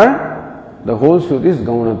 Therefore, the whole Shruti is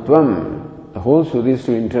Gaunatvam. The whole Shruti is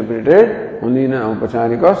to be interpreted only in an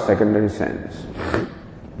Aupacharika or secondary sense.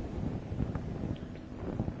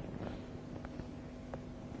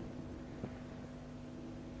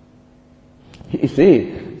 You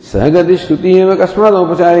see, Sahagati Shruti eva kasmat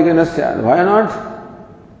Aupacharika nasyad. Why not?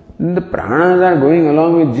 The pranas are going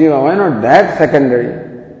along with jiva. Why not that secondary?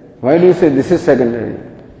 Why do you say this is secondary?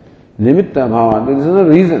 Nimitta bhava. There is no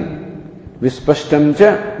reason. Vispashtam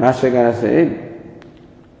cha, Bhashyakara said,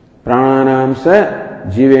 prananam sa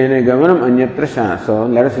jivene gamanam anyatra sha. So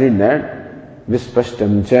let us read that.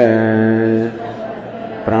 Vispashtam cha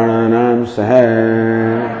prananam saha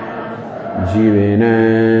jivene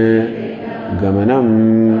gamanam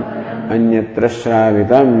anyatra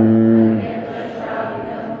shravitam.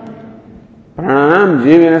 Pranam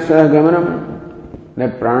jivena sah gamanam.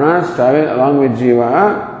 That pranas travel along with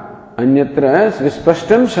jiva, anyatra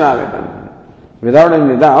vispashtam shravitam. Without and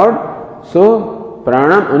without. So,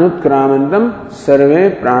 pranam anutkramantam,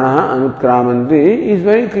 sarve pranaha anutkramanti is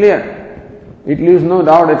very clear. It leaves no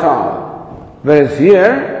doubt at all. Whereas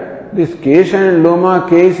here, this Kesha and Loma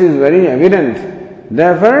case is very evident.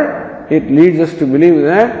 Therefore, it leads us to believe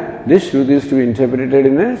that this Shruti is to be interpreted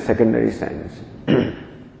in a secondary sense.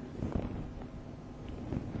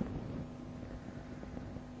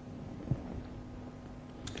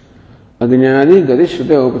 Agnyadi gati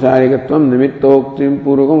shrute upacharikatvam nimittoktim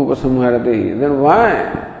purvakam upasamharati. Then why?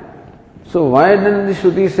 So why then the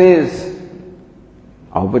Shruti says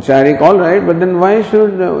Aupacharik, all right, but then why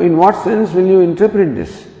should, in what sense will you interpret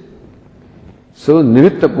this? So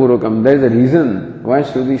nimitta purvakam, there is a reason why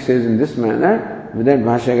Shruti says in this manner. With that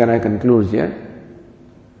Bhashyakara concludes here.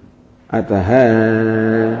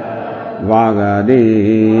 Ataha वागादि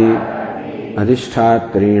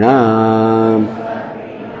अधिष्ठात्रीणाम्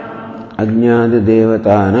अज्ञादि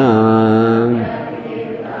देवतानाम्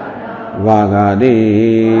वागादि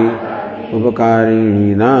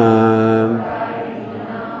उपकारिणीनाम्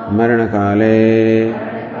मरणकाले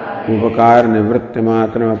उपकार निवृत्ति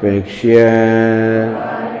मात्रमपेक्ष्य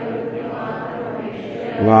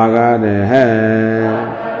वागादयः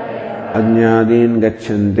अज्ञादीन्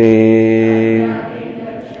गच्छन्ति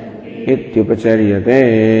इत्युपचर्यते।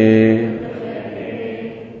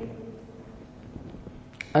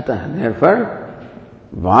 अतः therefore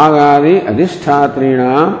वागादि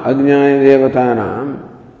अधिष्ठात्रीणाम् अज्ञानि देवतानाम्,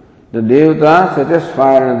 the devatas such as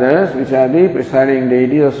fire and others, which are the presiding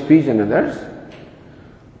deities of speech and others,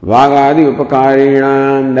 Vagadi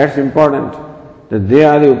upakarinam, that's important, that they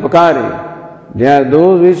are the upakari. They are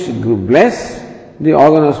those which bless the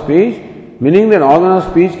organ of speech, meaning that organ of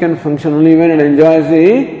speech can function only when it enjoys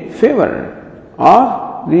the favor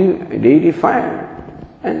of the deity fire.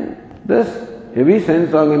 And thus, every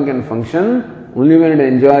sense organ can function only when it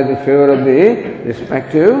enjoys the favor of the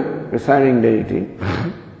respective presiding deity.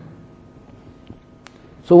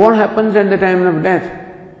 So what happens at the time of death?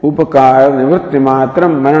 Upakara nivritti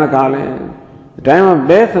matram maranakale. The time of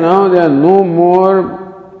death, now they are no more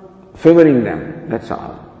favoring them. That's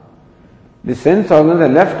all. The sense organs are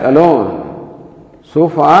left alone. So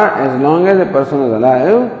far, as long as a person was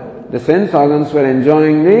alive, the sense organs were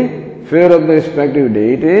enjoying the favor of the respective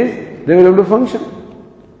deities, they were able to function.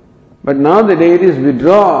 But now the deities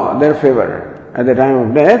withdraw their favor at the time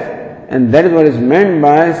of death, and that is what is meant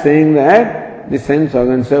by saying that the sense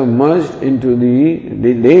organs have merged into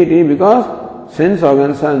the deity, because sense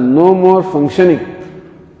organs are no more functioning.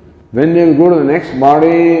 When they will go to the next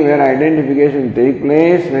body where identification will take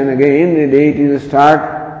place, when again the deity will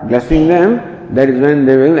start blessing them, that is when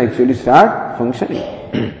they will actually start functioning.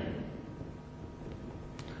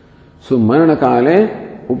 So marana kale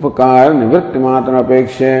upakar nivritti matra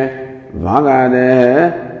apekshe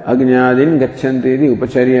vagade agnyadin gachanti di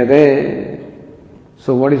upacharyate.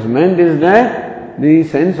 So what is meant is that the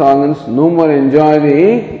sense organs no more enjoy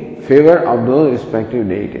the favor of those respective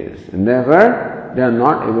deities, and therefore they are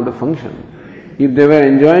not able to function. If they were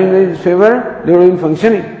enjoying this favor, they would have been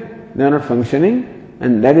functioning. They are not functioning,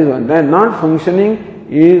 and that is what they are not functioning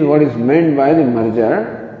is what is meant by the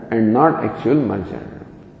merger and not actual merger.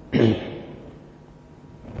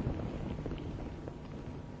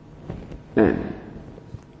 Then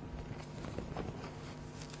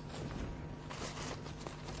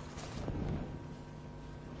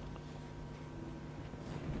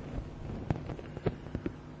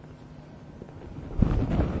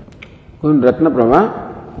रत्न प्रभा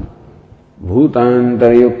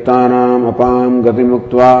भूतांतरयुक्तानाम अपाम गति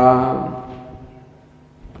मुक्त्वा.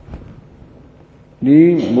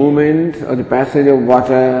 The movement or the passage of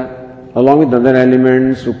water along with other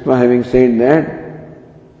elements, Uktva having said that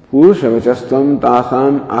Purusha vachastvam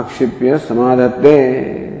tasam akshipya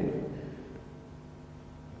samadhatte.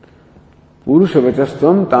 Purusha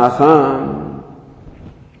vachastvam tasam.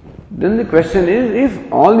 Then the question is,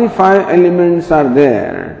 if all the five elements are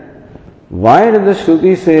there, why does the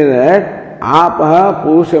Shruti say that apaha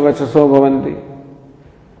purusha vachaso bhavanti?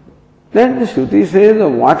 Then the Shruti says the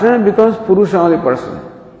water becomes purusha of the person.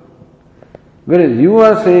 Whereas you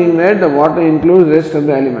are saying that the water includes the rest of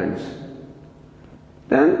the elements.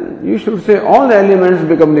 Then you should say all the elements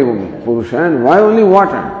become the purusha, and why only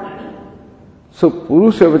water? So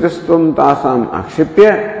purusha vachastvam tasam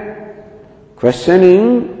akshipya,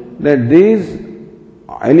 questioning that these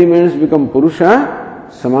elements become purusha,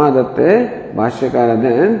 Samadhatte, Bhashyakara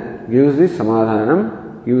then gives the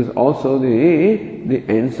Samadhanam, gives also the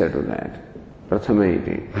answer to that. Prathama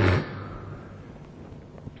iti.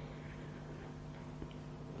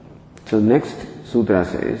 So next sutra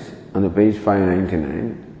says, on the page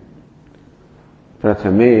 599,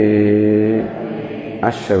 Prathame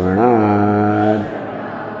Ashravanad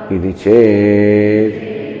iti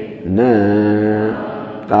chet na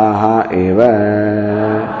taha eva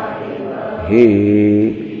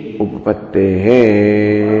hi upapattehe.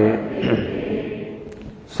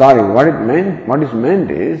 Sorry, what is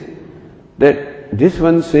meant is that this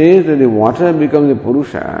one says that the water becomes the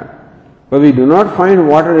Purusha, but we do not find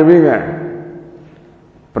water everywhere.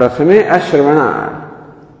 Prasame ashravana.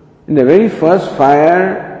 In the very first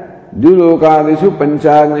fire, Dulokadishu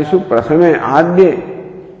Panchagnishu Prasame Adye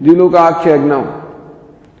Dulokakshya Agnam.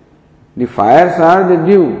 The fires are the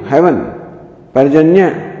dew, heaven,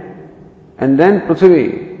 Parjanya, and then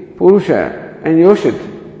Prithvi, Purusha, and Yoshit.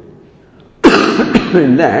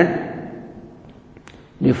 In that,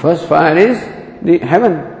 the first fire is the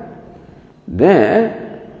heaven. There,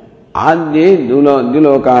 आद्ये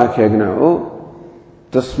द्युलोकाख्यग्नौ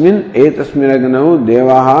तस्मिन् एतस्मिन्नग्नौ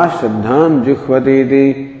देवाः श्रद्धां जुह्वतीति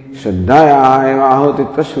श्रद्धायाः एव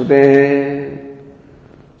आहुतित्व श्रुतेः.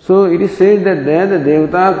 So it is said that there the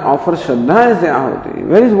devatas offer shraddha as the ahuti.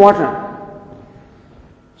 Where is water?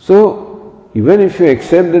 So even if you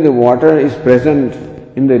accept that the water is present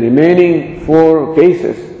in the remaining 4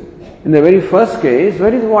 cases, in the very first case,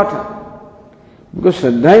 where is water? Because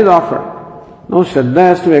shraddha is offered. Now shraddha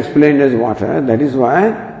has to be explained as water. That is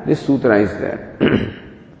why this sutra is there.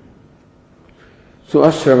 So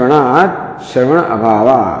ashravanat, shravana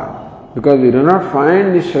abhava. Because we do not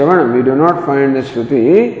find the shravana, we do not find the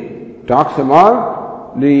shruti talks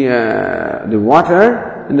about the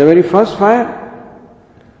water in the very first fire.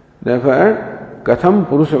 Therefore, katham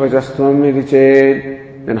purushavachastvam iti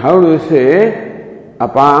chet. Then how do you say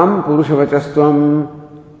apam purushavachastvam?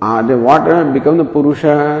 The water become the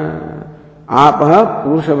purusha. Apaha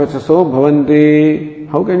purushavachaso bhavanti.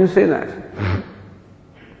 How can you say that?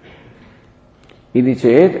 Iti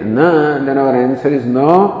chet na. Then our answer is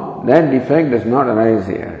no. That defect does not arise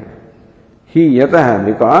here. He yatah,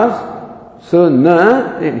 because, so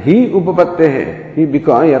na, he upapattehe, he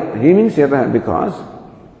because, he means yatah, because,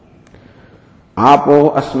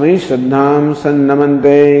 apo asmai shraddham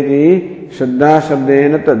sannamante iti shraddha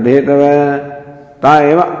shabdena tadhetava ta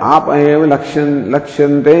eva apa eva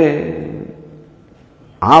lakshante.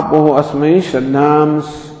 Apo asmai shraddham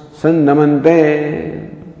sannamante.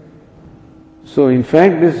 So in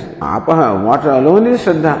fact this apaha, water alone is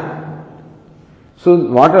shraddha. So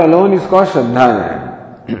water alone is called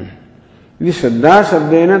shraddha. This shraddha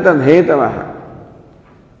shabdena tadhetavaha.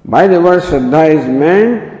 By the word shraddha is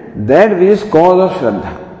meant that which is cause of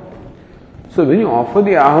shraddha. So when you offer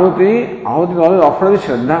the ahuti, ahuti is always offered with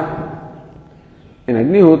shraddha. In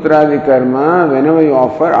Agnihotradi karma, whenever you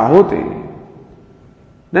offer ahuti,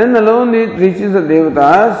 then alone it reaches the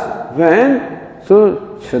devatas when, so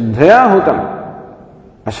shraddhaya hutam.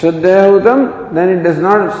 Ashraddhaya hutam, then it does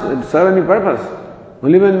not serve any purpose.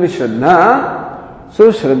 Only when with shraddha,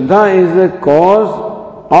 so shraddha is the cause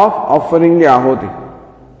of offering the ahuti.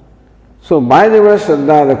 So by the word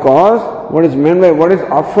shraddha, the cause, what is meant by what is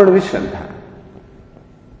offered with shraddha.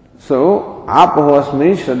 So, apaho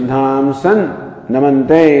asmai shraddham san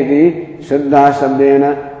namante iti shraddha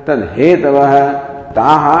shabdena tad hetavah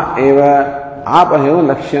taha eva apaheva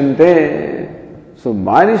lakshyante. So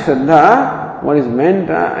by the shraddha, what is meant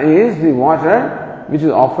is the water which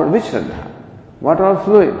is offered with shraddha. Water or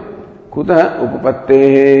fluid. Kuta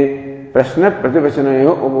upapattehe prashna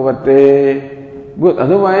prativachanayo upapattehe. Good.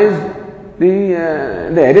 Otherwise, the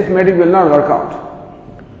arithmetic will not work out.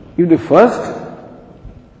 If the first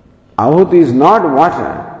ahuti is not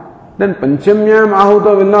water, then panchamyam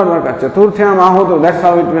ahuto will not work out. Chaturthyam ahuto, that's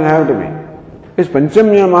how it will have to be. Is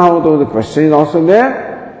panchamyam ahuto, the question is also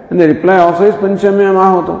there, and the reply also is panchamyam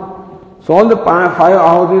ahuto. So all the 5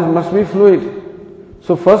 ahutis must be fluid.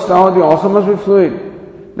 So first ahuti also must be fluid.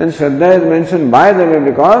 Then shraddha is mentioned by the way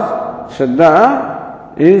because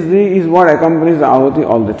shraddha is what accompanies the ahuti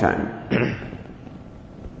all the time.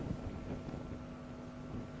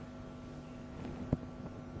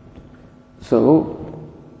 So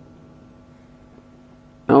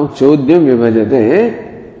now chodyam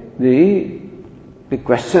vibhajate, the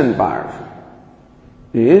question part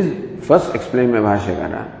is first explained by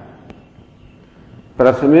Bhashyakara.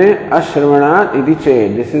 Prathame ashravanat iti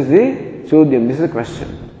chet. This is the chodyam, this is the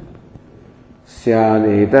question.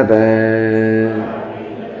 Syadetat.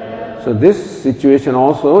 So this situation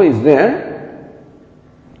also is there.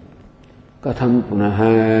 Katham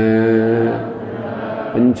punaha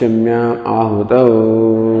panchamyam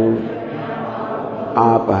ahutau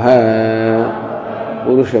apaha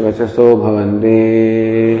purushavachaso bhavanti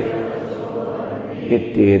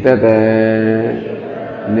ityetat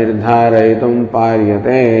निर्धारयितुं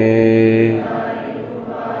पार्यते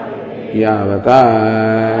यावता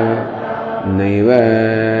नैव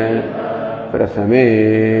प्रथमे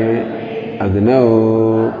अग्नौ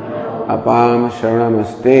अपाम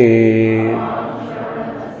श्रवणमस्ते.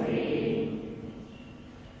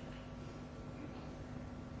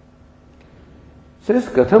 Says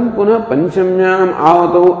katham punah panchamyam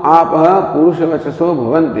avatau apah purushavachaso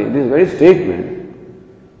bhavanti. This very statement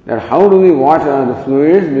that how do we water the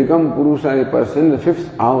fluids become purusha, a person, the 5th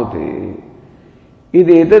ahuti.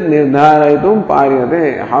 Iti etat nirdharayitum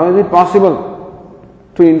paryate. How is it possible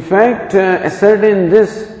to in fact ascertain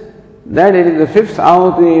this, that it is the 5th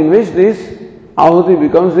ahuti in which this ahuti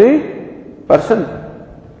becomes the person?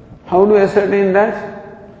 How do we ascertain that?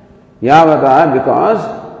 Yavata, because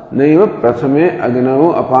naiva prathame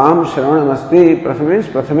agnau apam shravanamasti. Prathame means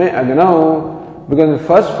prathame agnau. Because the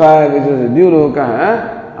first fire, which is the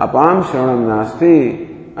Dyuloka, apam shravanam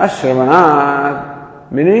nasti,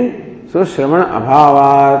 ashravanat, meaning, so shravana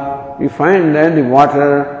abhavat, we find that the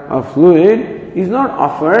water or fluid is not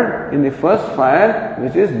offered in the first fire,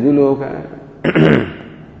 which is Dyuloka.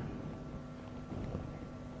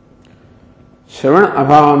 Shravana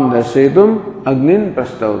abhavam darshaitum agnin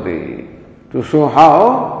prastavati. To show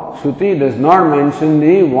how Shruti does not mention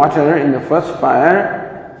the water in the first fire,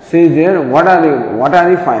 says there, what are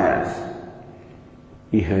the fires?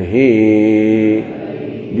 Iha hi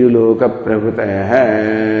Dyuloka prabhutayah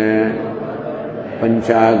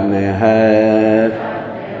panchagnayah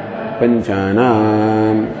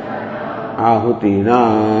panchanam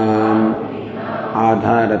ahutinam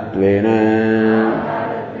adharatvena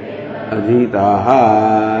adhitaha.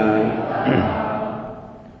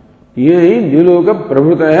 यही द्युलोक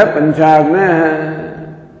प्रभुत है पंचाग्न है.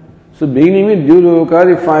 So beginning with Dyuloka,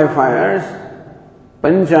 the five fires,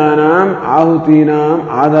 Panchanam, Ahutinam,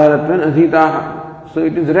 Adharatvan, Adhitaha. So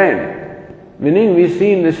it is read. Meaning we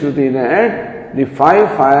see in the Shruti that the five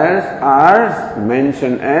fires are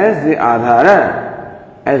mentioned as the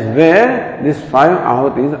Adhara, as where these five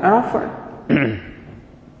Ahutis are offered.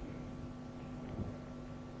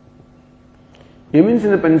 It means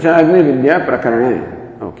in the Panchagni Vidya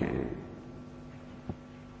Prakarana. Okay.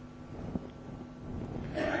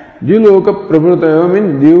 Dyuloka prabhutayo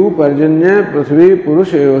means Dyu, Parjanya, Prithvi,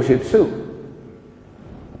 Purusha, Yoshitsu.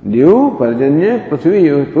 Dyu, Parjanya,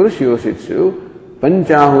 Prithvi, Purusha, Yoshitsu.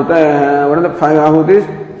 Panchahutaya. What are the five ahutis?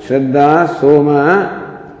 Shraddha, Soma,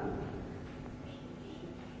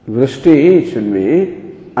 Vrishti, it should be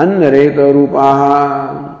Annareta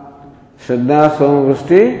Rupaha. Shraddha, Soma,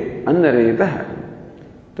 Vrishti, Annareta.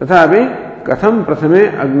 Tathapi Katham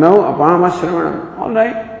Prathame Agnau Apama Shravanam. All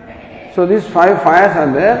right. So these five fires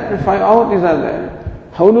are there, the five ahutis are there.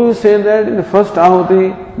 How do you say that in the first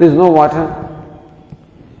ahuti there is no water?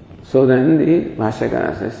 So then the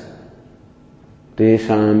Bhashyakara says,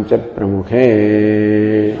 Tesham cha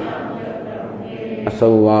pramukhe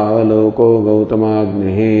asavvaloko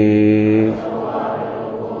gautamagnihi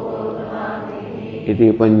iti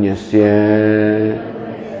upanyasya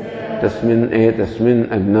tasmin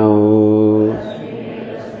agnau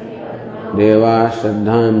Deva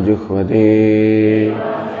Shraddham Juhvate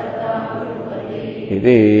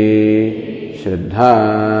Iti Shraddha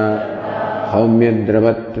Haumya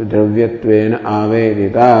Dravyattvena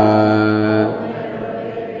Avedita.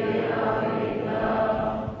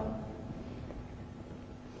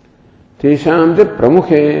 Tesham te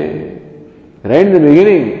Pramukhe. Right in the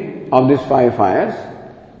beginning of these five fires,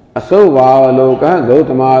 Asau Vavaloka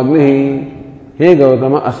Gautamagnihi. Hey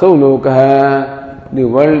Gautama, Asau Loka. The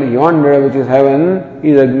world yonder, which is heaven,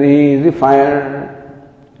 is Agni, is the fire.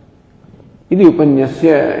 Iti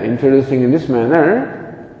upanyasya, introducing in this manner,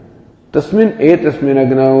 Tasmin etasmin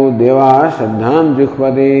agnau deva shraddham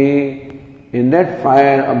juhvati. In that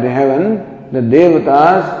fire of the heaven, the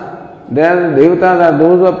devatas, the devatas are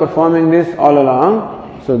those who are performing this all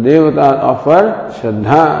along. So devatas offer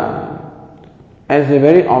shraddha as a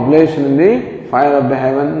very oblation in the fire of the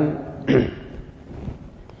heaven.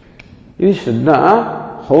 This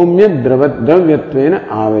Shraddha Haumya Dravyattvena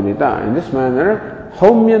Avedita. In this manner,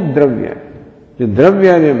 Haumya Dravya. The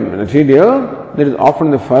Dravya, the material that is offered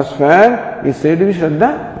in the first fire, is said to be Shraddha.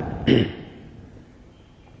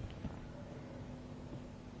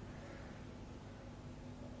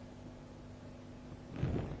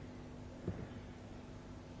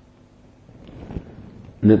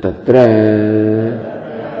 Natatra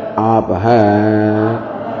Apaha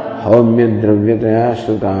Haumya Dravyataya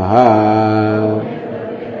Shrutaha.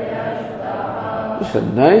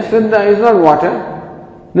 Shraddha is not water.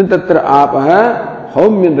 Nitatra Apaha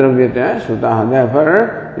Haumya Dravyataya Shrutaha.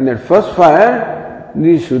 Therefore, in that first fire,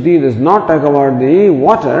 the Shruti does not talk about the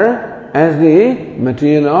water as the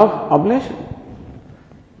material of oblation.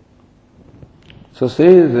 So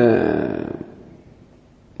says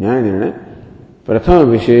Nyayadena, Prathama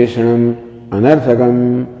Visheshanam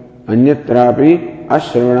Anarthakam Anyatrapi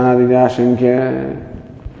Ashravanadidashankya.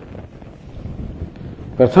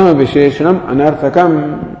 Prathama Visheshanam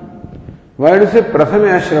Anarthakam. Why do you say Prathame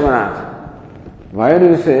Ashravanat? Why do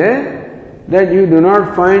you say that you do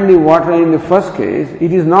not find the water in the first case?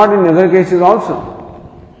 It is not in other cases also.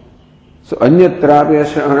 So Anyatrapi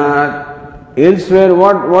Ashravanat. Elsewhere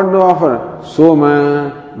what do you offer?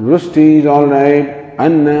 Soma, Vrishti is alright,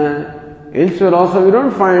 Anna. Elsewhere also we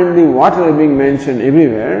don't find the water being mentioned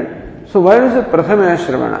everywhere. So why is it Prathame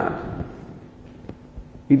Ashravanat?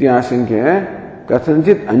 Iti ashankya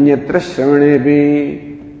kathanchit anyatra shravane.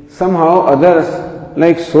 Somehow others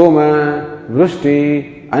like Soma,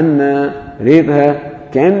 Vrishti, Anna,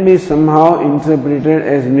 Reta can be somehow interpreted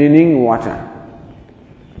as meaning water.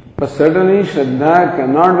 But certainly Shraddha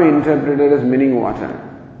cannot be interpreted as meaning water.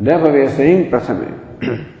 Therefore we are saying Prasame.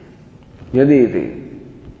 Yadi iti.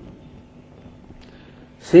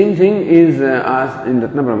 Same thing is asked in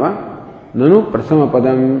Ratnaprabha. Nanu Prasama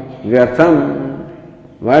Padam Vyartham.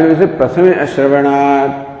 Why do we say Prasame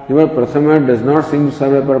Ashravanat? The word Prasama does not seem to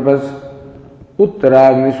serve a purpose.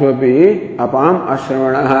 Uttaragniswapi Apam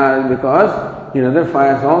Ashravanat. Because in other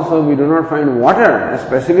fires also we do not find water as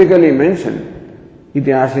specifically mentioned.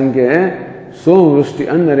 इति आशंके सोमवृष्टि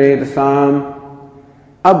अन्नरेत साम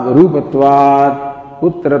अब रूपत्वात्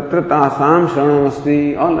उत्तरत्र तासाम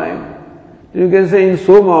शरणमस्ति. All right. You can say in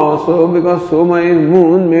Soma also, because Soma is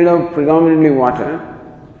moon made of predominantly water.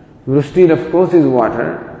 Vrishti of course is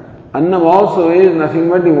water. Annam also is nothing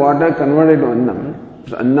but the water converted to Annam.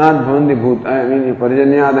 So Annad bhavandi bhuta, I mean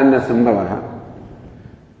Parjanyad Anna Sambhavaha.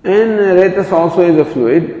 And Retas also is a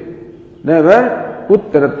fluid. Therefore,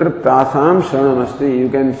 Uttaratra tasam sharanamasti. You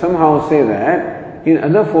can somehow say that in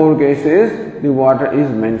other four cases the water is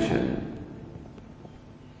mentioned.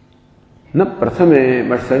 Na prathame,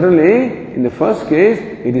 but certainly in the first case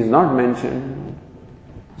it is not mentioned.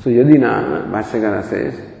 So Yadinama, Bhashyakara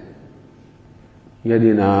says,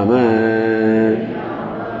 Yadinama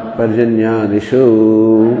Parjanyadishu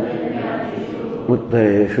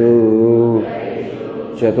Uttareshu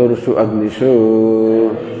Chaturshu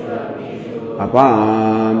Agnishu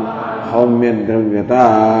Apam Haumya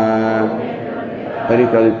Dravyata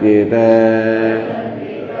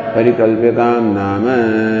Parikalpyatam Nama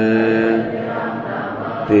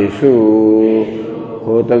Teshu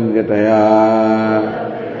Hotavyataya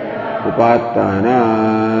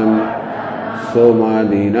Upattanam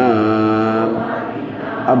Somadinam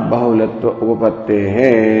Abbahulatva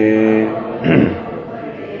Upapattehe.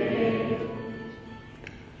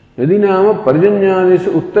 Yadi nama Parjanyadishu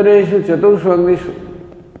Uttareshu Chaturshu Agnishu.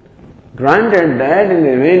 Granted that in the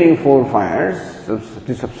remaining four fires,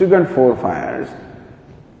 the subsequent four fires,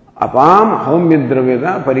 Apam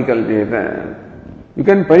Haumyadravyata Parikalpyata. You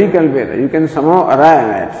can parikalpyata, you can somehow arrive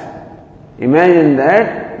at. Imagine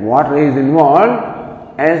that water is involved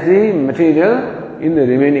as the material in the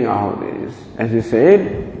remaining ahutis. As we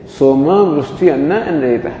said, Soma, Vrishti, Anna and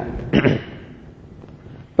Retaha.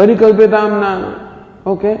 Parikalpyatam nama.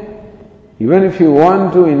 Okay. Even if you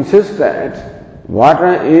want to insist that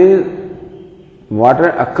water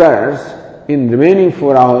occurs in remaining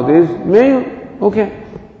four ahutis, may you? Okay.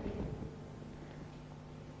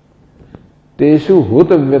 Teshu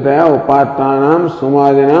hotavyataya upattanam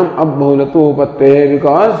somadinam abbahulatu upatte,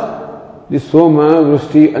 because the soma,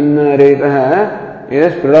 vrishti, anna, retaha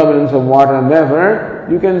is predominance of water, and therefore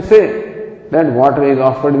you can say that water is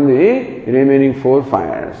offered in the remaining four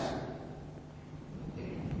fires.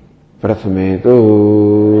 Prathame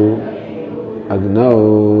tu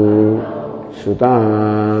agnau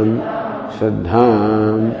shutam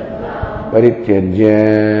shraddham parityajya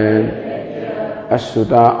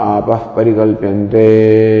Ashruta apah parikalpyante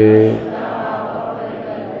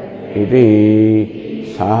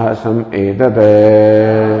iti sahasam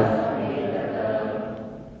etate.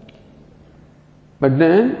 But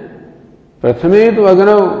then, prathame tu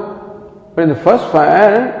agnau, but in the first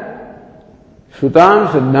fire, Shrutam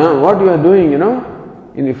Shraddham, what you are doing,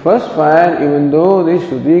 in the first fire, even though the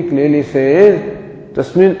Shruti clearly says,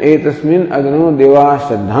 Tasmin etasmin agno deva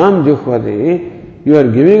Shraddham juhvati, you are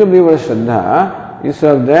giving up the word Shraddha,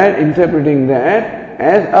 instead of that, interpreting that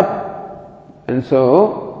as up. And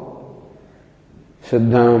so,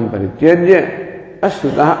 Shraddham parityajya,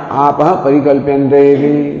 ashruta apaha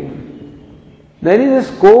parikalpyante. There is a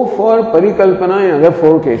scope for parikalpana in other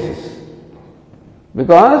four cases.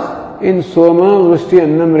 Because in Soma, Vrishti,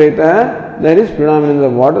 Annam, Reta, there is predominance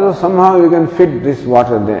of water, so somehow you can fit this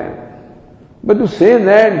water there. But to say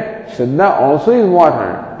that Shraddha also is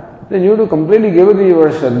water, then you have to completely give it the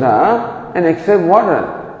word Shraddha and accept water.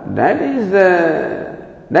 That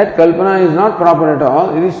kalpana is not proper at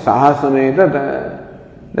all. It is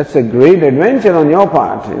sahasameta. That's a great adventure on your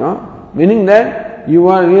part, Meaning that you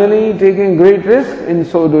are really taking great risk in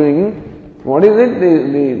so doing. What is it?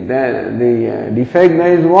 The defect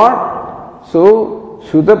there is what? So,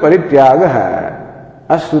 Shruta Parityagaha,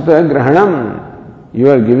 Ashruta Grahanam. You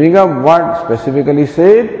are giving up what specifically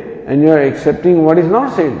said and you are accepting what is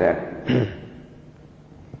not said there.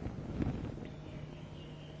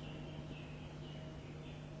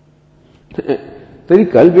 Tari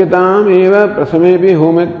kalpyatam eva prasamepi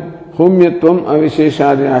homyatvam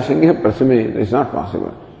avisheshadi ashange prasame. It's not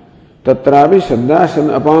possible. Tatrabi Shraddha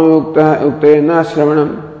apam ukte na shravanam.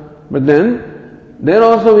 But then, there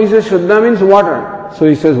also we say Shraddha means water. So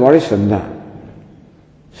he says, what is Shraddha?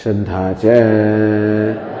 Shraddha cha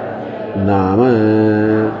nama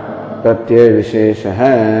pratyaya vishesha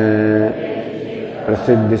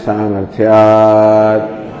prasiddhi samarthyat.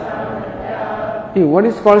 What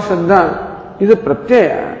is called Shraddha is a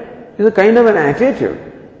pratyaya, is a kind of an attitude,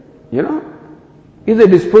 is a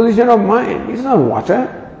disposition of mind. It's not water.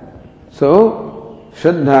 So,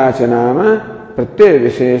 Shraddha cha nama pratyaya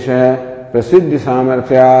vishesha prasiddhi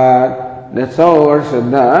samarthyat. That's how our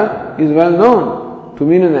Shraddha is well known to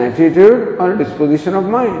mean an attitude or a disposition of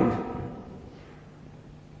mind.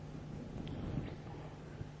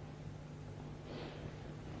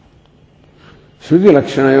 Shruti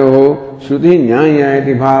lakshanayoho shruti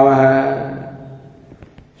nyayayati bhavaha.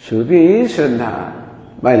 Shruti is Shraddha.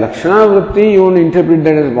 By lakshana vritti you won't interpret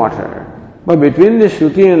that as water. But between the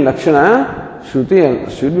Shruti and lakshana, Shruti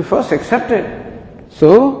should be first accepted.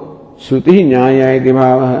 So, Shruti nyayayati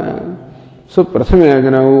bhavaha. So, prathame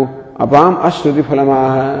agnau apam ashruti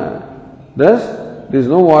phalamaha. Thus, there is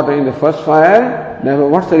no water in the first fire. Therefore,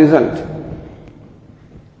 what's the result?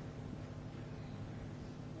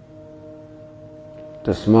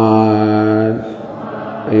 Tasmad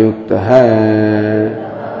ayuktaha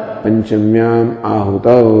panchamyam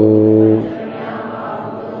ahutau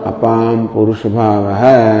apam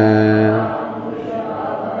purushabhavaha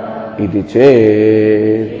iti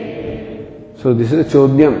chet. So this is the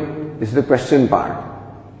chodyam, this is the question part,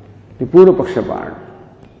 the purva paksha part.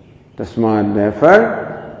 Tasmad,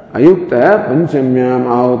 therefore, ayukta panchamyam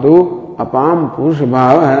ahutu apam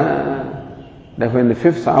purushabhavaha. Therefore in the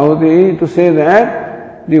fifth ahuti to say that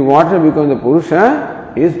the water becomes the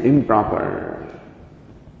Purusha is improper.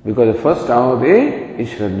 Because the first ahuti is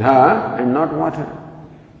Shraddha and not water.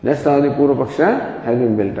 That's how the Purva Paksha has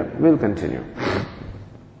been built up. We'll continue.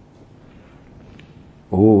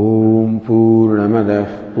 Om Purnamadah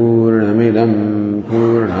Purnamidam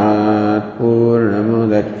Purnat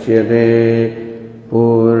Purnamudachyate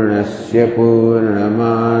Purnasya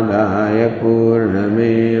Purnamadaya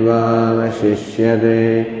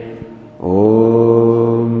Purnamevavashishyate.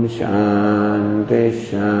 Om Shanti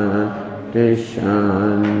Shanti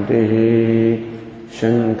Shanti.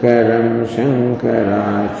 Shankaram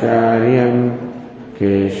Shankaracharyam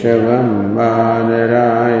Keshavam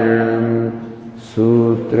Badarayanam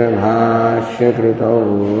Sutra Bhashya Krutau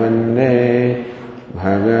Vande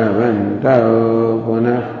Bhagavantau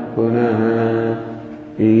Punah Punah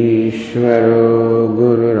Ishvaro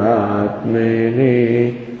Gururatmeni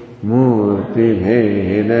Murti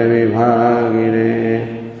Bheda Vibhagine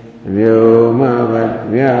Vyomavad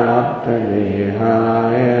Vyapta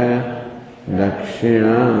Dehaya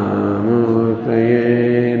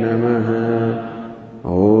Dakshinamurtaye Namaha.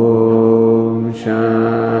 Om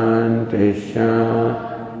Shanti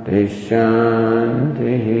Shanti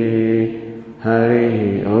Shanti. Hari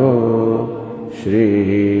Om Shri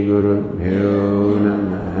Gurubhyo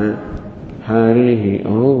Namaha. Hari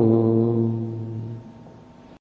Om.